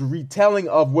reading is a retelling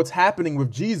of what's happening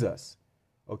with Jesus,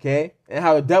 okay, and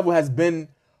how the devil has been,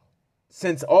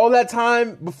 since all that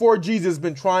time before Jesus,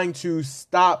 been trying to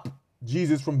stop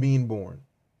Jesus from being born.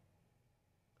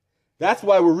 That's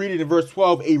why we're reading in verse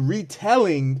 12 a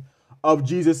retelling of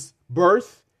Jesus'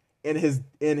 birth and his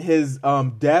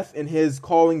death and his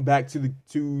calling back to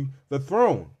the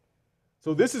throne.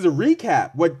 So this is a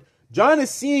recap. What John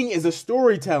is seeing is a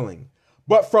storytelling,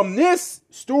 but from this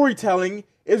storytelling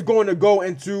is going to go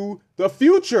into the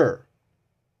future.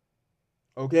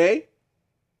 Okay?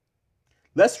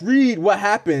 Let's read what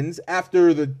happens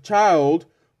after the child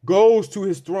goes to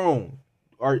his throne.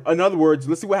 Or in other words,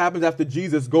 let's see what happens after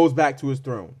Jesus goes back to his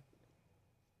throne.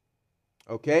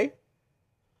 Okay?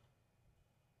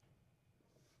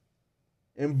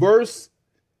 In verse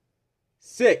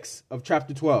 6 of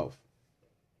chapter 12.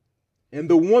 And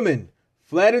the woman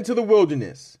fled into the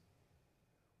wilderness,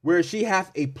 where she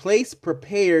hath a place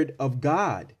prepared of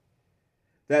God,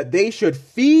 that they should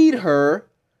feed her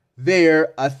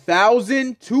there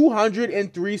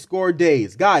 1,260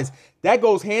 days. Guys, that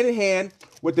goes hand in hand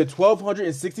with the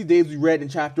 1,260 days we read in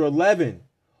chapter 11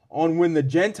 on when the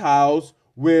Gentiles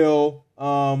will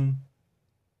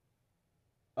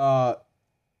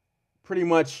pretty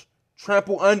much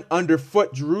trample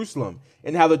underfoot Jerusalem,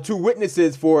 and how the two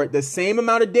witnesses for the same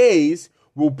amount of days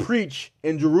will preach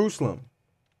in Jerusalem.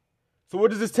 So what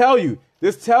does this tell you?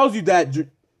 This tells you that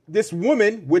this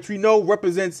woman, which we know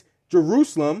represents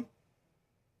Jerusalem,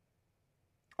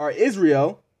 or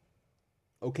Israel,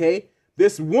 okay,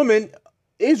 this woman,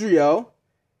 Israel,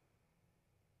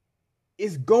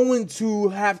 is going to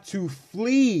have to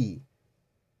flee,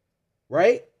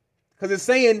 right? Because it's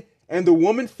saying, and the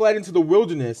woman fled into the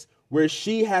wilderness, where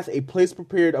she hath a place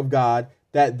prepared of God,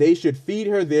 that they should feed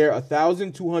her there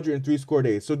 1,260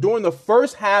 days. So during the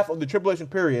first half of the tribulation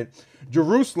period,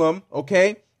 Jerusalem,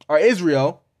 okay, or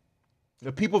Israel,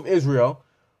 the people of Israel,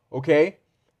 okay,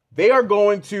 they are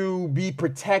going to be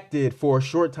protected for a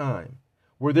short time,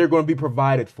 where they're going to be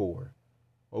provided for,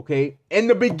 okay, in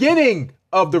the beginning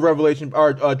of the revelation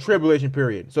or tribulation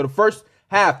period. So the first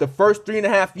half, the first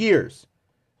 3.5 years,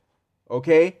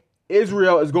 okay,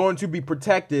 Israel is going to be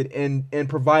protected and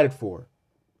provided for.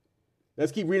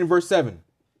 Let's keep reading verse 7.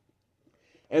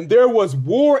 And there was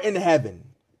war in heaven,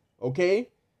 okay?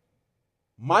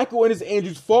 Michael and his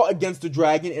angels fought against the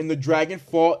dragon, and the dragon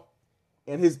fought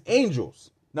and his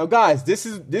angels. Now, guys,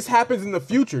 this happens in the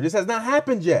future. This has not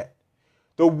happened yet.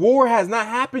 The war has not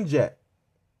happened yet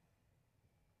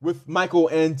with Michael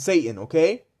and Satan,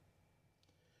 okay?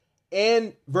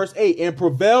 And verse 8, and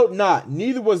prevailed not,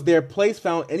 neither was their place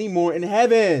found any more in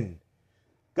heaven.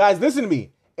 Guys, listen to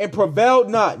me. And prevailed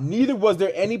not, neither was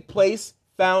there any place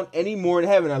found any more in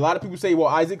heaven. A lot of people say, well,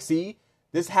 Isaac, see,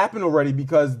 this happened already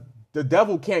because the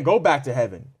devil can't go back to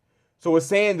heaven. So it's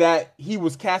saying that he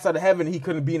was cast out of heaven, he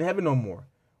couldn't be in heaven no more.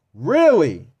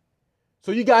 Really?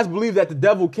 So you guys believe that the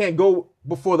devil can't go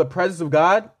before the presence of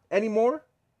God anymore?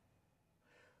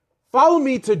 Follow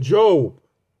me to Job.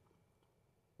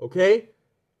 Okay?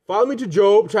 Follow me to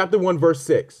Job chapter 1 verse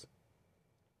 6.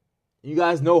 You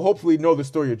guys hopefully know the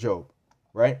story of Job,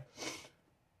 right?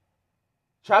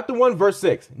 Chapter 1 verse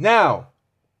 6. Now,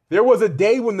 there was a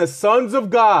day when the sons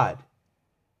of God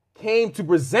came to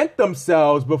present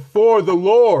themselves before the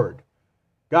Lord.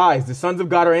 Guys, the sons of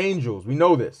God are angels. We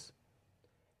know this.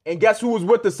 And guess who was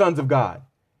with the sons of God?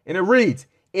 And it reads,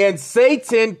 and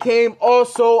Satan came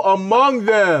also among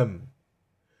them.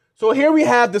 So here we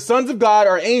have the sons of God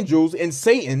are angels and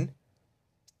Satan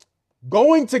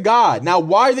going to God. Now,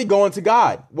 why are they going to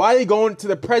God? Why are they going to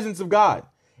the presence of God?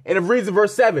 And it reads in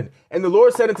verse 7, and the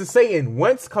Lord said unto Satan,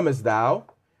 whence comest thou?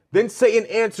 Then Satan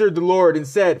answered the Lord and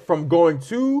said, from going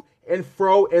to and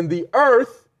fro in the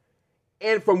earth,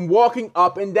 and from walking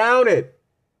up and down it.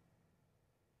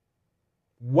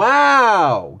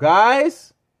 Wow,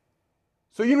 guys.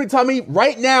 So you mean to tell me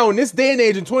right now in this day and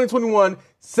age in 2021,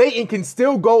 Satan can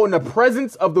still go in the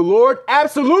presence of the Lord?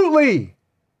 Absolutely.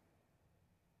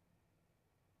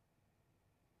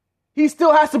 He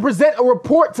still has to present a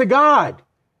report to God,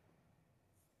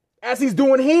 as he's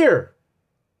doing here.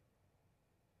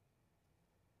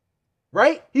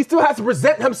 Right? He still has to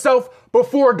present himself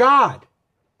before God.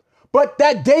 But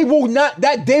that day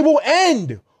will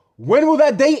end. When will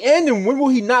that day end? And when will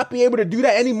he not be able to do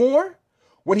that anymore?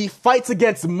 When he fights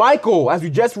against Michael, as we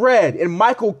just read, and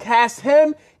Michael casts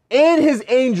him and his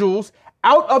angels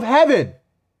out of heaven.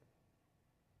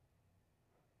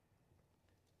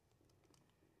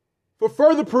 For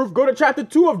further proof, go to chapter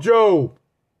 2 of Job.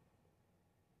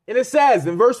 And it says,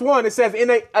 in verse 1, it says,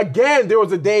 again, there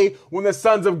was a day when the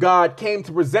sons of God came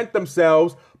to present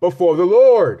themselves before the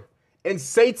Lord. And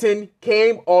Satan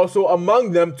came also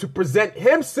among them to present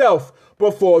himself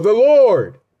before the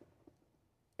Lord.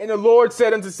 And the Lord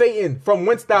said unto Satan, from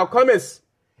whence thou comest?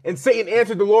 And Satan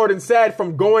answered the Lord and said,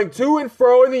 from going to and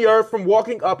fro in the earth, from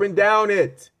walking up and down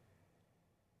it.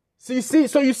 So you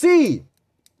see,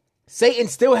 Satan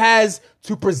still has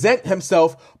to present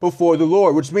himself before the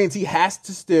Lord, which means he has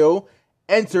to still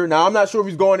enter. Now, I'm not sure if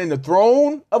he's going in the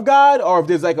throne of God or if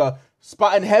there's like a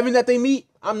spot in heaven that they meet.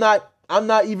 I'm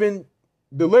not even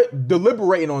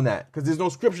deliberating on that because there's no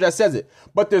scripture that says it.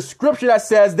 But there's scripture that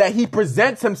says that he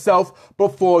presents himself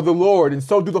before the Lord, and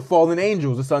so do the fallen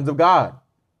angels, the sons of God.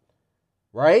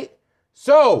 Right?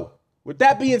 So, with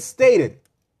that being stated,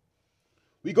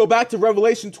 we go back to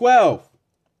Revelation 12.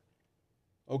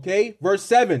 Okay, verse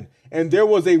 7. And there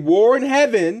was a war in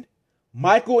heaven.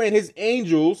 Michael and his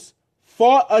angels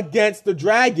fought against the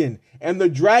dragon, and the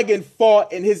dragon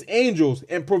fought and his angels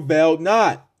and prevailed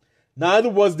not. Neither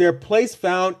was their place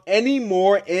found any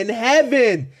more in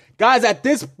heaven. Guys, at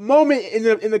this moment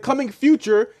in the coming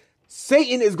future,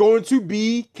 Satan is going to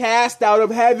be cast out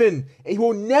of heaven, and he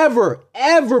will never,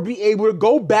 ever be able to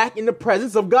go back in the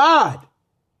presence of God.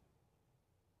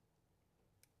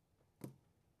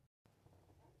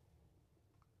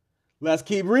 Let's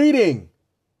keep reading.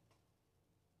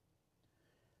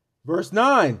 Verse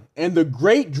 9, and the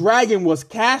great dragon was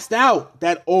cast out,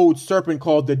 that old serpent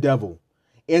called the devil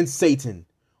and Satan,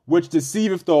 which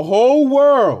deceiveth the whole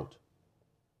world.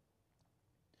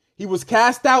 He was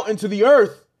cast out into the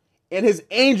earth, and his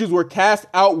angels were cast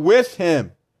out with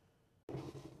him.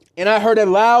 And I heard a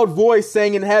loud voice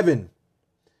saying in heaven,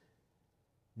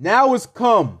 now is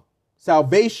come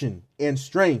salvation and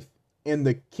strength in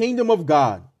the kingdom of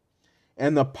God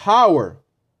and the power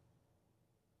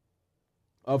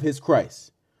of his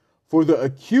Christ. For the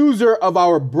accuser of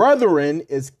our brethren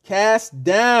is cast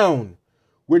down,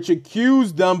 which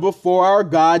accused them before our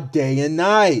God day and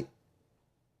night.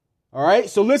 All right,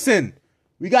 so listen,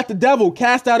 we got the devil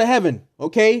cast out of heaven,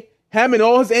 okay? Him and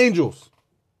all his angels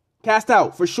cast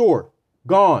out for sure,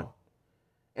 gone.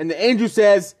 And the angel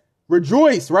says,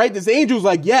 rejoice, right? This angel's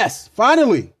like, yes,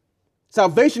 finally,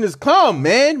 salvation has come,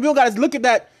 man. We don't got to look at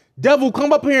that devil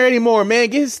come up here anymore, man.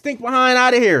 Get his stink behind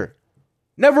out of here.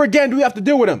 Never again do we have to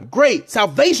deal with him. Great,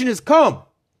 salvation has come,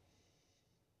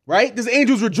 right? This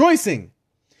angel's rejoicing.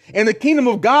 And the kingdom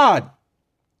of God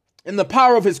and the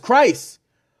power of his Christ.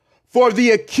 For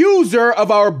the accuser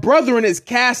of our brethren is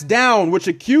cast down, which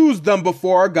accused them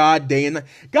before our God day and night.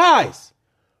 Guys,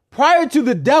 prior to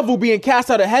the devil being cast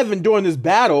out of heaven during this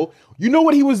battle, you know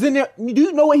what he was in there? Do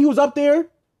you know what he was up there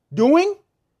doing?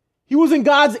 He was in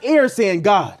God's ear saying,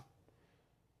 God,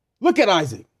 look at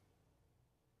Isaac.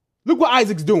 Look what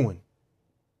Isaac's doing.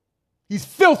 He's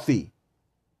filthy.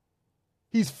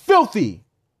 He's filthy.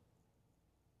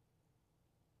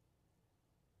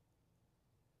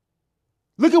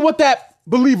 Look at what that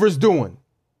believer's doing,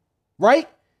 right?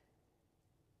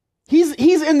 He's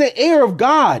in the ear of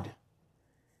God,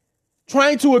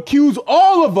 trying to accuse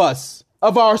all of us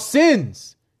of our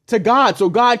sins to God so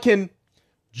God can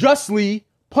justly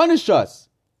punish us.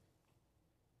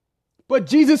 But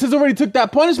Jesus has already took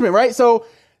that punishment, right? So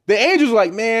the angels are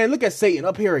like, man, look at Satan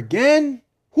up here again.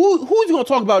 Who's he going to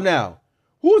talk about now?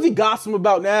 Who is he gossiping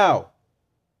about now?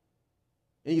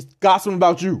 And he's gossiping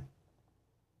about you.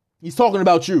 He's talking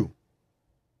about you.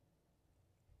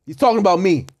 He's talking about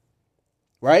me,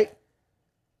 right?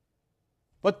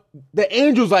 But the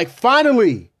angel's like,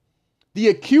 finally, the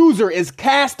accuser is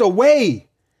cast away,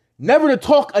 never to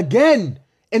talk again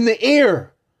in the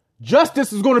air.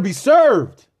 Justice is going to be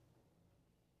served.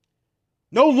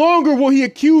 No longer will he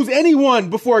accuse anyone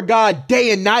before God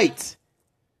day and night.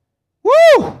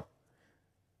 Woo!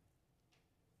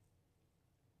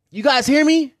 You guys hear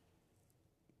me?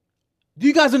 Do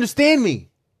you guys understand me?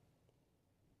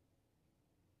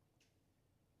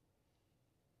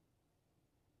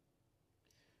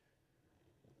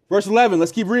 Verse 11,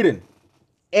 let's keep reading.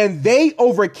 And they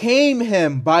overcame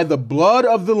him by the blood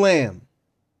of the Lamb.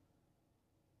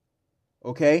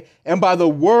 Okay? And by the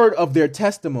word of their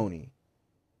testimony.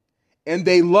 And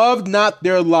they loved not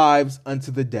their lives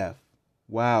unto the death.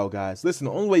 Wow, guys. Listen,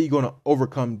 the only way you're going to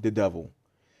overcome the devil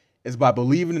is by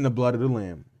believing in the blood of the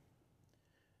Lamb.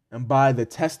 And by the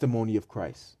testimony of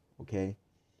Christ, okay?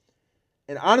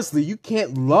 And honestly, you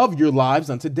can't love your lives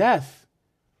unto death.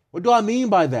 What do I mean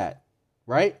by that,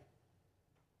 right?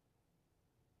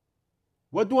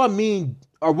 What do I mean,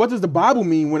 or what does the Bible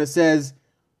mean when it says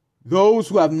those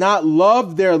who have not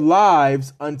loved their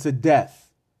lives unto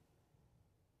death?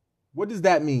 What does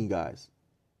that mean, guys?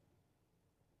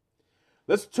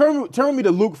 Let's turn with me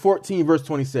to Luke 14, verse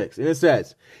 26. And it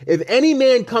says, if any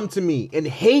man come to me and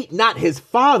hate not his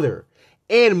father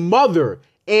and mother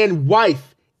and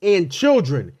wife and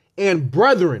children and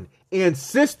brethren and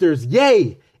sisters,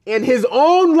 yea, and his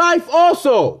own life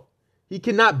also, he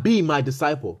cannot be my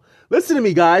disciple. Listen to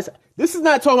me, guys. This is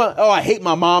not talking about, oh, I hate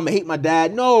my mom, I hate my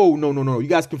dad. No. You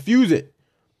guys confuse it.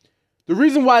 The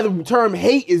reason why the term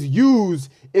hate is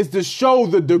used is to show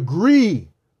the degree,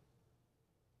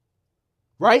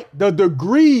 right? The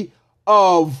degree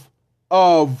of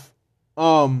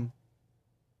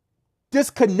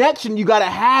disconnection you got to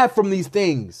have from these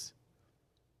things.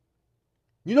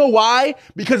 You know why?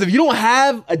 Because if you don't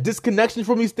have a disconnection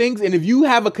from these things, and if you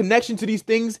have a connection to these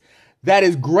things that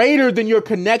is greater than your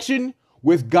connection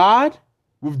with God,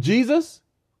 with Jesus,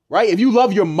 right? If you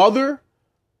love your mother,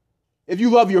 if you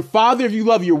love your father, if you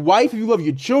love your wife, if you love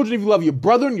your children, if you love your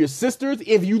brother and your sisters,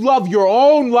 if you love your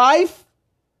own life,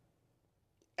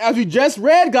 as we just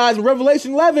read, guys, in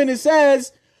Revelation 11, it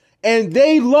says, and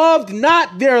they loved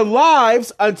not their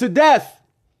lives unto death.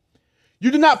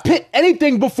 You do not put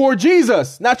anything before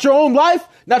Jesus, not your own life,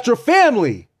 not your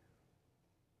family.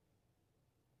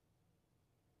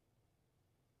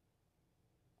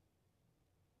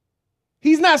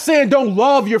 He's not saying don't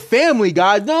love your family,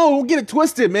 guys. No, don't get it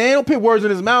twisted, man. Don't put words in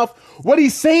his mouth. What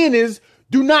he's saying is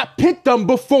do not put them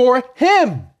before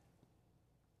him.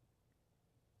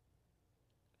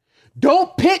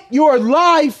 Don't put your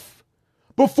life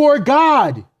before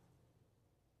God.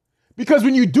 Because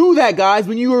when you do that, guys,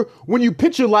 when you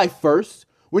put your life first,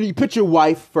 when you put your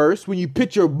wife first, when you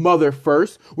put your mother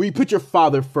first, when you put your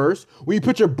father first, when you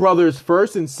put your brothers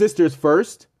first and sisters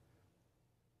first,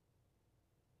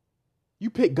 you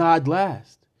put God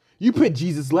last. You put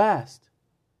Jesus last.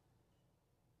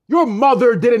 Your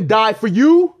mother didn't die for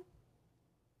you.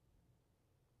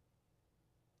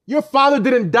 Your father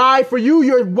didn't die for you.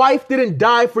 Your wife didn't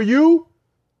die for you.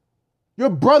 Your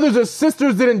brothers and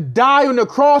sisters didn't die on the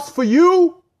cross for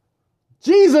you.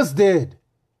 Jesus did.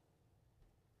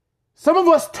 Some of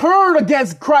us turn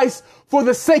against Christ for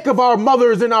the sake of our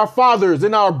mothers and our fathers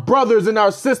and our brothers and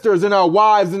our sisters and our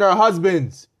wives and our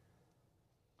husbands.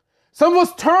 Some of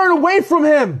us turn away from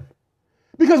him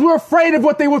because we're afraid of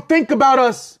what they will think about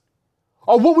us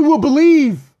or what we will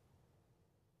believe.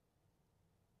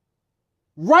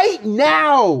 Right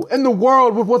now in the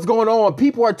world with what's going on,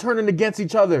 people are turning against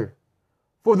each other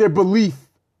for their belief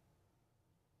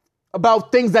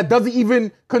about things that doesn't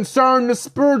even concern the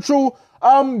spiritual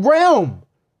realm.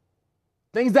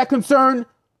 Things that concern,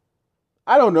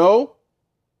 I don't know,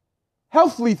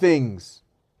 healthly things.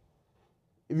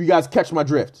 If you guys catch my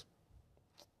drift.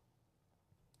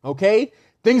 Okay?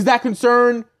 Things that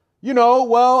concern, I don't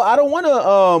want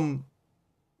to,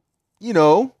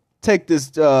 take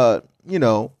this,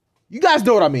 you guys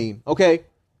know what I mean, okay?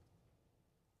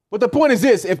 But the point is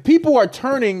this, if people are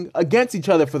turning against each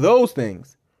other for those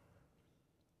things,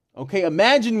 okay,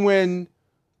 imagine when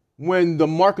the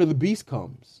mark of the beast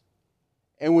comes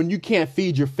and when you can't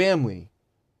feed your family,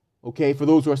 okay, for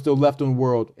those who are still left in the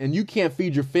world, and you can't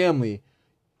feed your family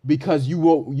because you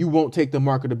won't take the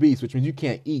mark of the beast, which means you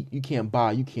can't eat, you can't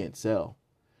buy, you can't sell.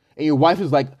 And your wife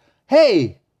is like,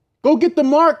 hey, go get the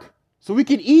mark so we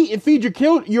can eat and feed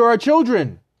your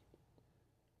children.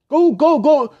 Go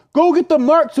get the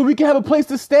mark so we can have a place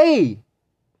to stay.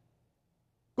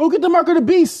 Go get the mark of the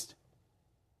beast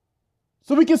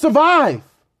so we can survive.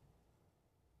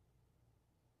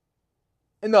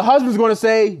 And the husband's going to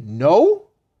say, no,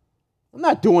 I'm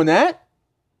not doing that.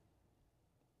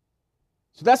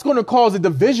 So that's going to cause a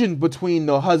division between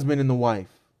the husband and the wife,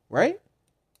 right?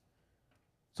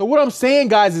 So what I'm saying,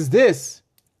 guys, is this.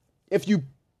 If you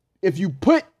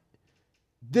put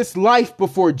this life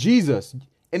before Jesus,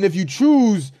 and if you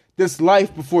choose this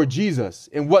life before Jesus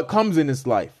and what comes in this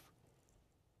life,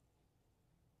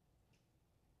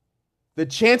 the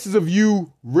chances of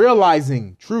you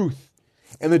realizing truth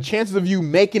and the chances of you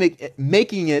making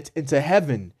it into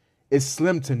heaven is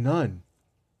slim to none.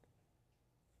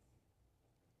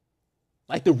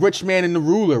 Like the rich man and the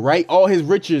ruler, right? All his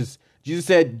riches. Jesus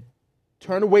said,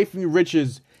 turn away from your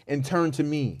riches and turn to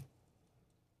me.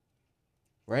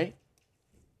 Right?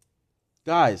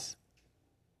 Guys,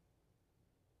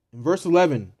 in verse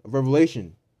 11 of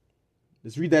Revelation,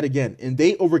 let's read that again. And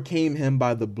they overcame him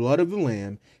by the blood of the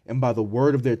Lamb and by the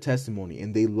word of their testimony,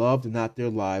 and they loved not their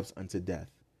lives unto death.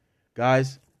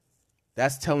 Guys,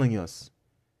 that's telling us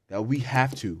that we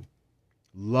have to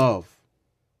love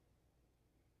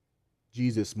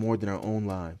Jesus more than our own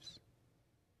lives.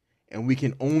 And we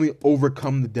can only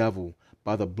overcome the devil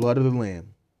by the blood of the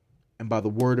Lamb and by the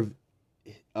word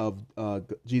of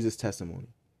Jesus' testimony.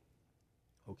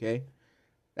 Okay?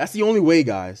 That's the only way,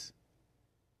 guys.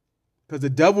 Because the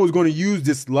devil is going to use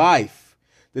this life.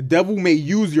 The devil may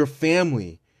use your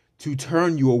family to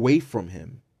turn you away from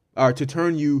him, or to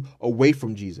turn you away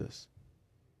from Jesus.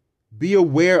 Be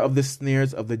aware of the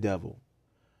snares of the devil.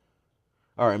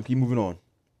 All right, I'm keep moving on.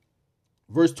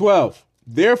 Verse 12.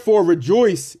 Therefore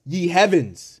rejoice, ye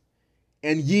heavens,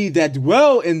 and ye that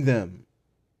dwell in them.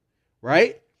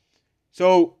 Right?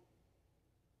 So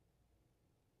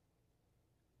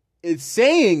it's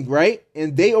saying, right?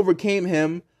 And they overcame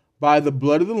him by the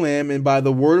blood of the Lamb and by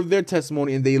the word of their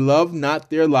testimony, and they loved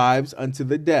not their lives unto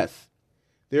the death.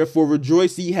 Therefore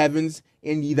rejoice, ye heavens,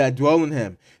 and ye that dwell in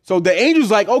him. So the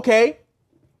angel's like, okay,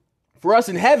 for us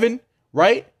in heaven,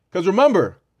 right? Because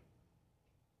remember,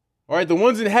 all right, the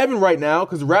ones in heaven right now,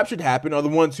 because the rapture happened, are the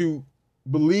ones who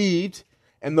believed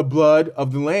in the blood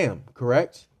of the Lamb,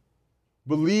 correct?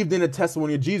 Believed in the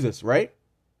testimony of Jesus, right?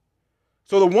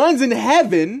 So the ones in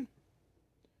heaven,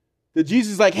 that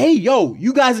Jesus is like, hey, yo,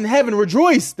 you guys in heaven,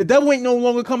 rejoice. The devil ain't no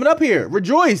longer coming up here.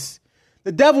 Rejoice.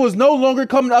 The devil is no longer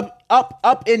coming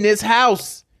up in this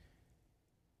house.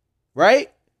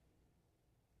 Right?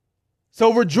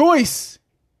 So rejoice.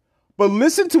 But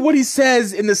listen to what he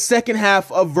says in the second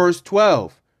half of verse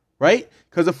 12, right?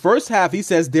 Because the first half, he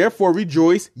says, therefore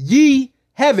rejoice, ye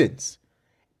heavens,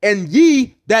 and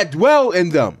ye that dwell in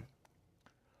them.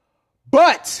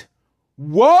 But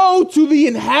woe to the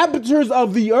inhabitants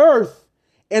of the earth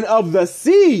and of the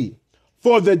sea,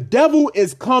 for the devil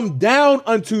is come down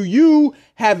unto you,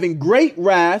 having great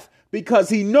wrath, because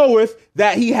he knoweth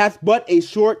that he hath but a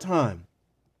short time.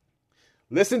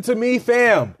 Listen to me,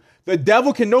 fam. The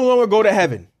devil can no longer go to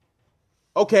heaven.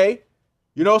 Okay.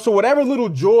 So whatever little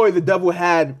joy the devil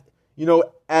had,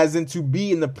 as in to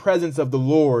be in the presence of the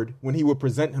Lord when he would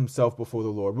present himself before the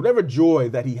Lord, whatever joy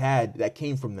that he had that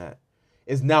came from that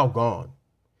is now gone.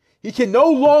 He can no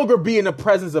longer be in the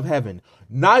presence of heaven,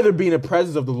 neither be in the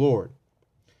presence of the Lord.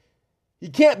 He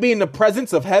can't be in the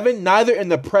presence of heaven, neither in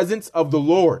the presence of the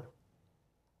Lord.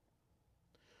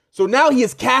 So now he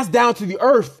is cast down to the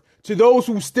earth, to those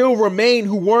who still remain,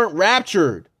 who weren't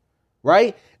raptured,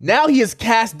 right? Now he is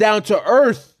cast down to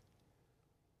earth.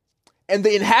 And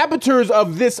the inhabitants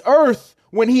of this earth,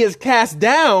 when he is cast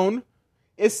down,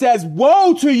 it says,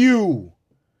 woe to you,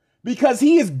 because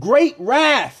he is great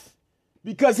wrath,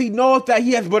 because he knoweth that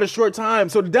he has but a short time.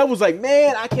 So the devil's like,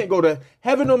 man, I can't go to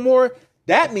heaven no more.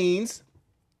 That means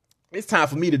it's time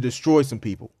for me to destroy some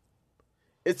people.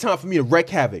 It's time for me to wreak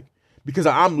havoc. Because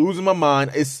I'm losing my mind.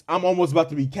 I'm almost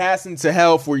about to be cast into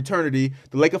hell for eternity,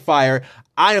 the lake of fire.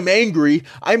 I am angry.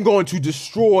 I'm going to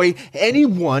destroy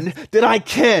anyone that I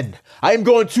can. I am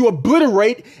going to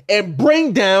obliterate and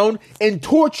bring down and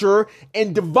torture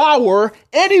and devour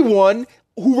anyone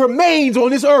who remains on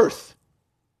this earth.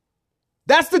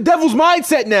 That's the devil's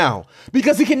mindset now,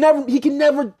 because he can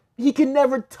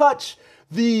never touch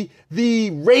the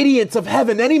radiance of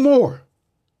heaven anymore.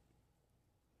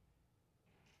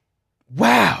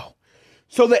 Wow.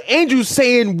 So the angel's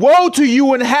saying, woe to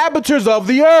you, inhabitants of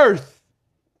the earth.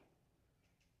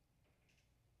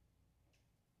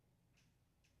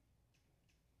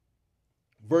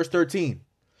 Verse 13.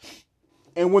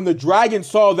 And when the dragon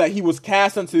saw that he was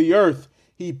cast unto the earth,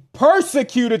 he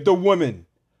persecuted the woman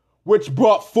which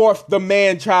brought forth the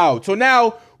man child. So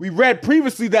now we read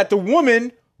previously that the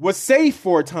woman was safe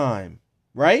for a time,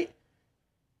 right?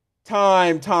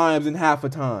 Times, and half a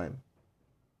time.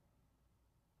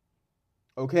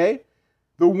 Okay,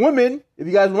 the woman, if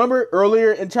you guys remember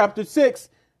earlier in chapter 6,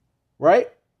 right?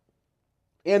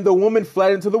 And the woman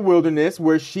fled into the wilderness,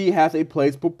 where she hath a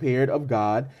place prepared of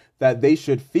God, that they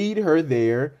should feed her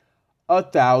there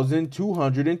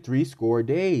 1,260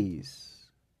 days.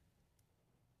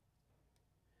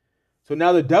 So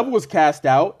now the devil was cast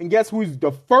out, and guess who's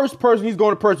the first person he's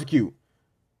going to persecute?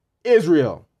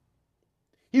 Israel.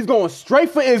 He's going straight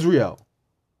for Israel.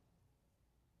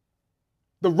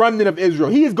 The remnant of Israel.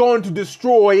 He is going to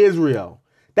destroy Israel.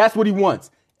 That's what he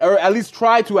wants. Or at least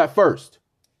try to at first.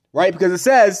 Right? Because it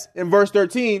says in verse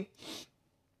 13,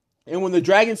 and when the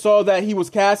dragon saw that he was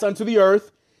cast unto the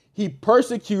earth, he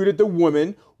persecuted the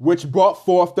woman which brought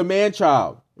forth the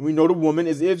man-child. And we know the woman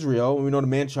is Israel, and we know the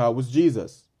man-child was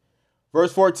Jesus.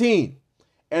 Verse 14,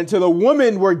 and to the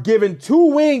woman were given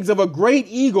 2 wings of a great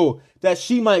eagle, that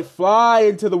she might fly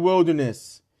into the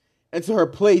wilderness, and to her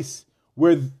place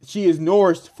where she is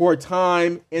nourished for a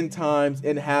time and times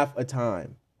and half a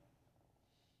time.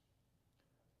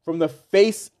 From the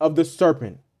face of the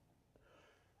serpent.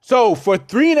 So for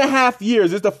 3.5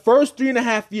 years, it's the first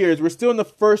 3.5 years. We're still in the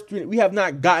first three. We have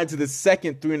not gotten to the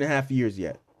second 3.5 years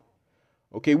yet.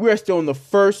 Okay, we are still in the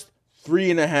first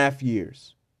 3.5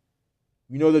 years.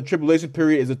 You know the tribulation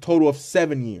period is a total of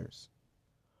 7 years.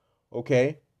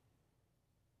 Okay.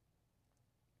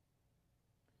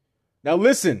 Now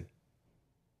listen.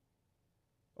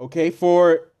 Okay,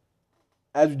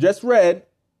 as we just read,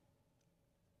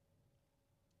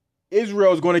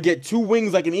 Israel is going to get 2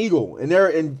 wings like an eagle,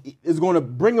 and is going to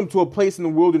bring them to a place in the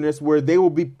wilderness where they will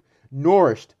be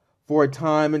nourished for a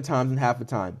time and times and half a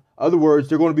time. In other words,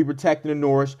 they're going to be protected and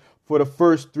nourished for the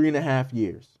first 3.5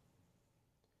 years.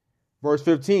 Verse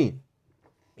 15,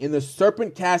 and the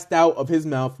serpent cast out of his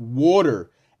mouth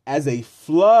water as a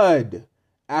flood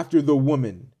after the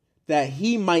woman, that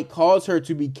he might cause her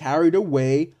to be carried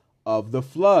away of the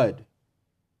flood.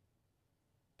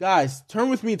 Guys, turn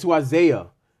with me to Isaiah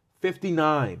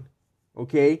 59,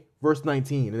 okay, verse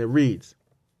 19, and it reads,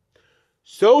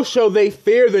 so shall they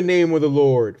fear the name of the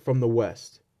Lord from the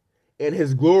west, and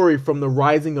his glory from the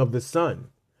rising of the sun.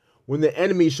 When the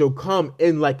enemy shall come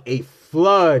in like a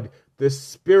flood, the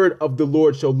Spirit of the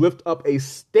Lord shall lift up a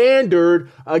standard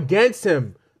against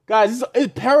him. Guys,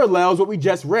 it parallels what we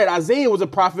just read. Isaiah was a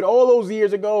prophet all those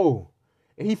years ago,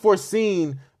 and he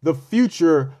foreseen the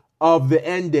future of the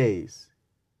end days.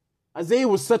 Isaiah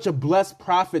was such a blessed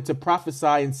prophet to prophesy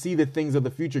and see the things of the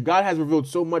future. God has revealed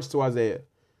so much to Isaiah.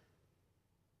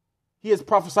 He has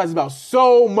prophesied about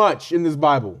so much in this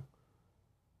Bible.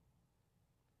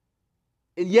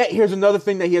 And yet, here's another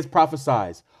thing that he has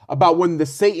prophesied about when the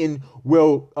Satan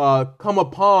will come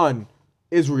upon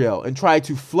Israel and try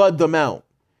to flood them out.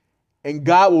 And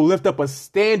God will lift up a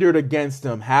standard against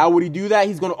them. How would he do that?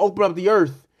 He's going to open up the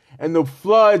earth, and the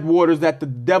flood waters that the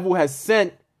devil has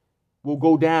sent will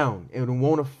go down, and it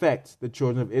won't affect the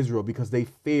children of Israel because they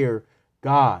fear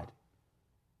God.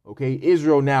 Okay,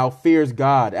 Israel now fears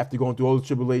God after going through all the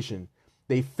tribulation.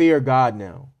 They fear God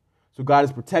now. So God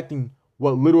is protecting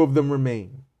what little of them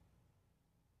remain.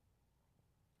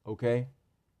 Okay.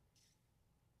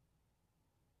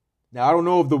 Now, I don't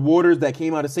know if the waters that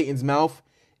came out of Satan's mouth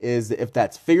if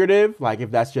that's figurative, like if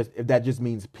that just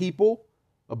means people,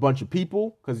 a bunch of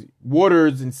people, because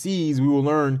waters and seas, we will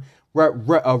learn,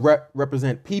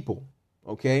 represent people.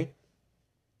 Okay.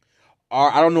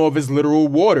 Or I don't know if it's literal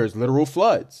waters, literal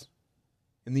floods,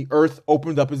 and the earth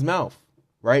opened up his mouth,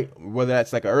 right? Whether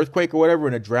that's like an earthquake or whatever,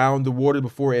 and it drowned the water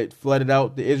before it flooded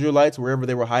out the Israelites wherever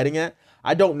they were hiding at.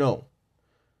 I don't know.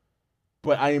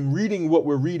 But I am reading what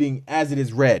we're reading as it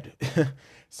is read.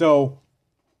 So,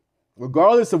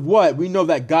 regardless of what, we know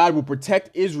that God will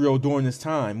protect Israel during this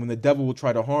time when the devil will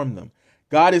try to harm them.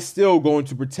 God is still going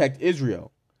to protect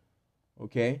Israel.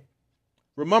 Okay?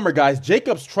 Remember, guys,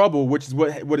 Jacob's trouble, which is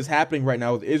what is happening right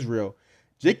now with Israel,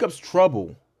 Jacob's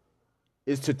trouble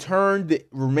is to turn the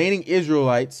remaining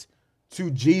Israelites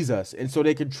to Jesus, and so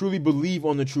they can truly believe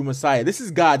on the true Messiah. This is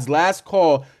God's last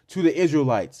call to the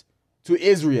Israelites, to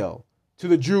Israel, to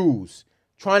the Jews,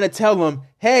 trying to tell them,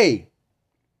 hey,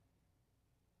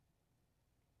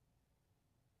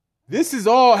 this is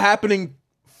all happening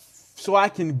so I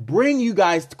can bring you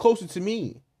guys closer to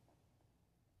me.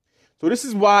 So this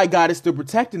is why God is still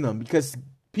protecting them, because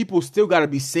people still got to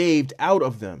be saved out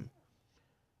of them.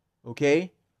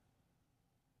 Okay?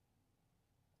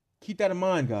 Keep that in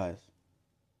mind, guys.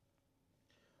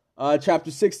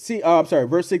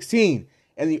 Verse 16.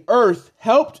 And the earth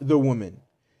helped the woman,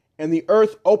 and the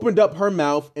earth opened up her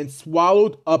mouth and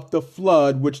swallowed up the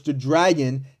flood which the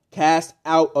dragon cast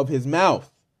out of his mouth.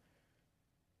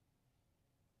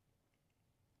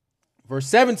 Verse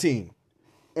 17.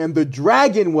 And the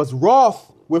dragon was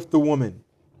wroth with the woman,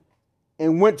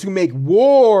 and went to make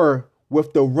war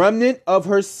with the remnant of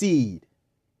her seed,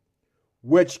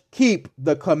 which keep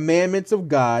the commandments of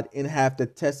God and have the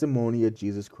testimony of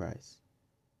Jesus Christ.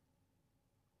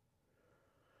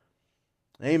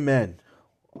 Amen.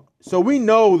 So we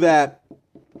know that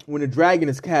when the dragon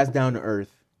is cast down to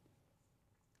earth,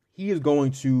 he is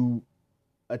going to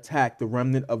attack the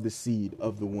remnant of the seed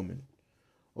of the woman.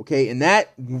 Okay, and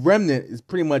that remnant is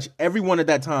pretty much everyone at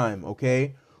that time,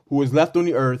 okay, who was left on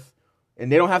the earth, and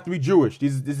they don't have to be Jewish.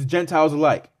 This is Gentiles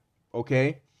alike,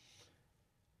 okay?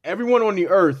 Everyone on the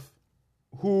earth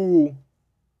who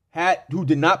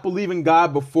did not believe in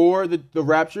God before the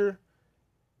rapture,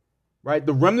 right?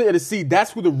 The remnant of the seed,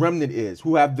 that's who the remnant is,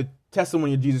 who have the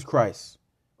testimony of Jesus Christ,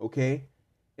 okay?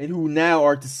 And who now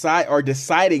are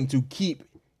deciding to keep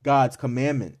God's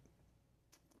commandment.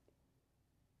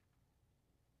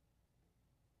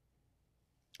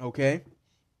 Okay,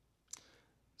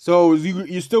 so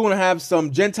you're still going to have some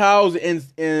Gentiles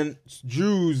and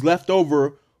Jews left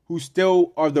over who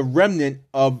still are the remnant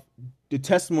of the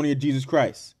testimony of Jesus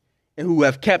Christ and who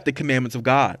have kept the commandments of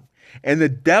God. And the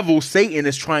devil, Satan,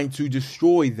 is trying to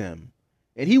destroy them.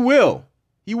 And he will.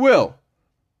 He will.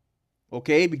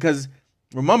 Okay? Because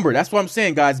remember, that's what I'm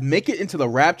saying, guys. Make it into the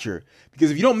rapture.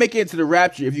 Because if you don't make it into the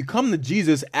rapture, if you come to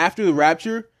Jesus after the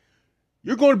rapture,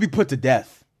 you're going to be put to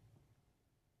death.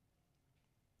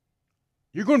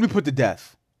 You're going to be put to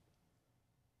death.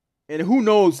 And who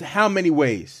knows how many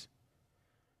ways.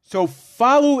 So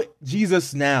follow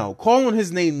Jesus now. Call on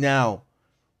his name now.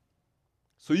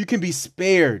 So you can be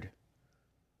spared.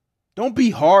 Don't be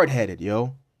hard-headed,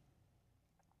 yo.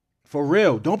 For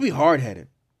real, don't be hard-headed.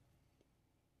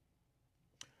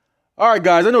 All right,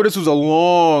 guys, I know this was a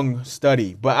long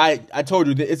study, but I told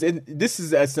you this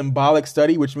is a symbolic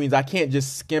study, which means I can't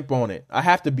just skimp on it. I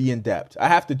have to be in depth. I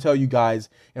have to tell you guys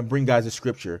and bring guys a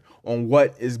scripture on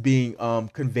what is being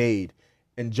conveyed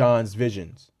in John's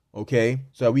visions, okay?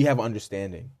 So that we have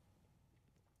understanding,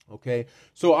 okay?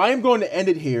 So I am going to end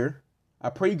it here.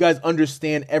 I pray you guys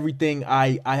understand everything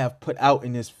I have put out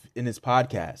in this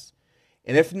podcast.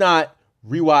 And if not,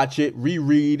 rewatch it,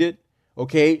 reread it.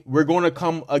 Okay, we're going to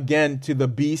come again to the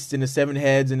beast and the 7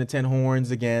 heads and the 10 horns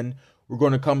again. We're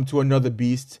going to come to another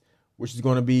beast, which is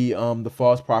going to be the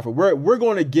false prophet. We're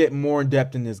going to get more in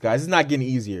depth in this, guys. It's not getting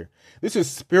easier. This is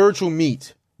spiritual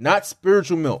meat, not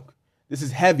spiritual milk. This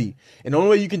is heavy. And the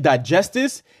only way you can digest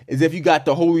this is if you got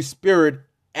the Holy Spirit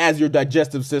as your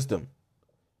digestive system.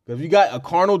 Because if you got a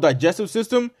carnal digestive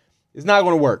system, it's not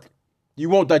going to work. You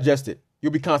won't digest it.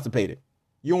 You'll be constipated.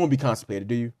 You don't want to be constipated,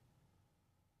 do you?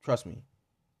 Trust me,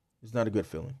 it's not a good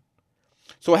feeling.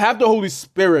 So have the Holy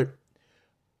Spirit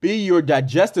be your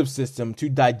digestive system to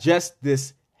digest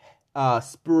this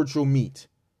spiritual meat,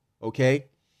 okay?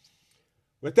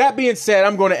 With that being said,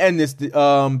 I'm going to end this. Dear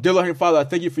Lord Heavenly Father, I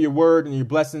thank you for your word and your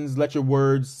blessings. Let your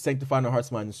words sanctify our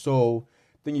hearts, mind, and soul.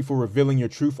 Thank you for revealing your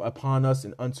truth upon us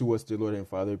and unto us, dear Lord and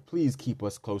Father. Please keep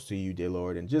us close to you, dear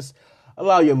Lord, and just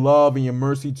allow your love and your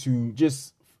mercy to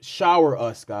just shower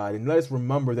us, God, and let us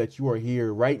remember that you are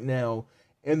here right now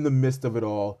in the midst of it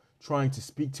all, trying to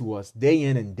speak to us day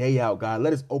in and day out, God.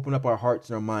 Let us open up our hearts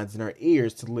and our minds and our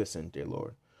ears to listen, dear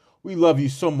Lord. We love you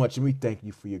so much, and we thank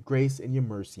you for your grace and your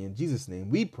mercy. In Jesus'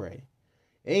 name we pray.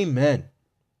 Amen.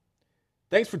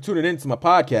 Thanks for tuning in to my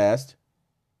podcast.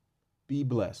 Be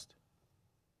blessed.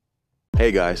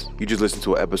 Hey, guys. You just listened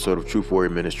to an episode of Truth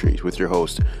Warrior Ministries with your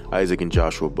hosts, Isaac and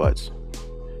Joshua Butts.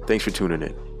 Thanks for tuning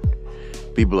in.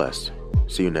 Be blessed.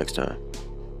 See you next time.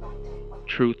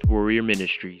 Truth Warrior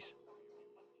Ministries.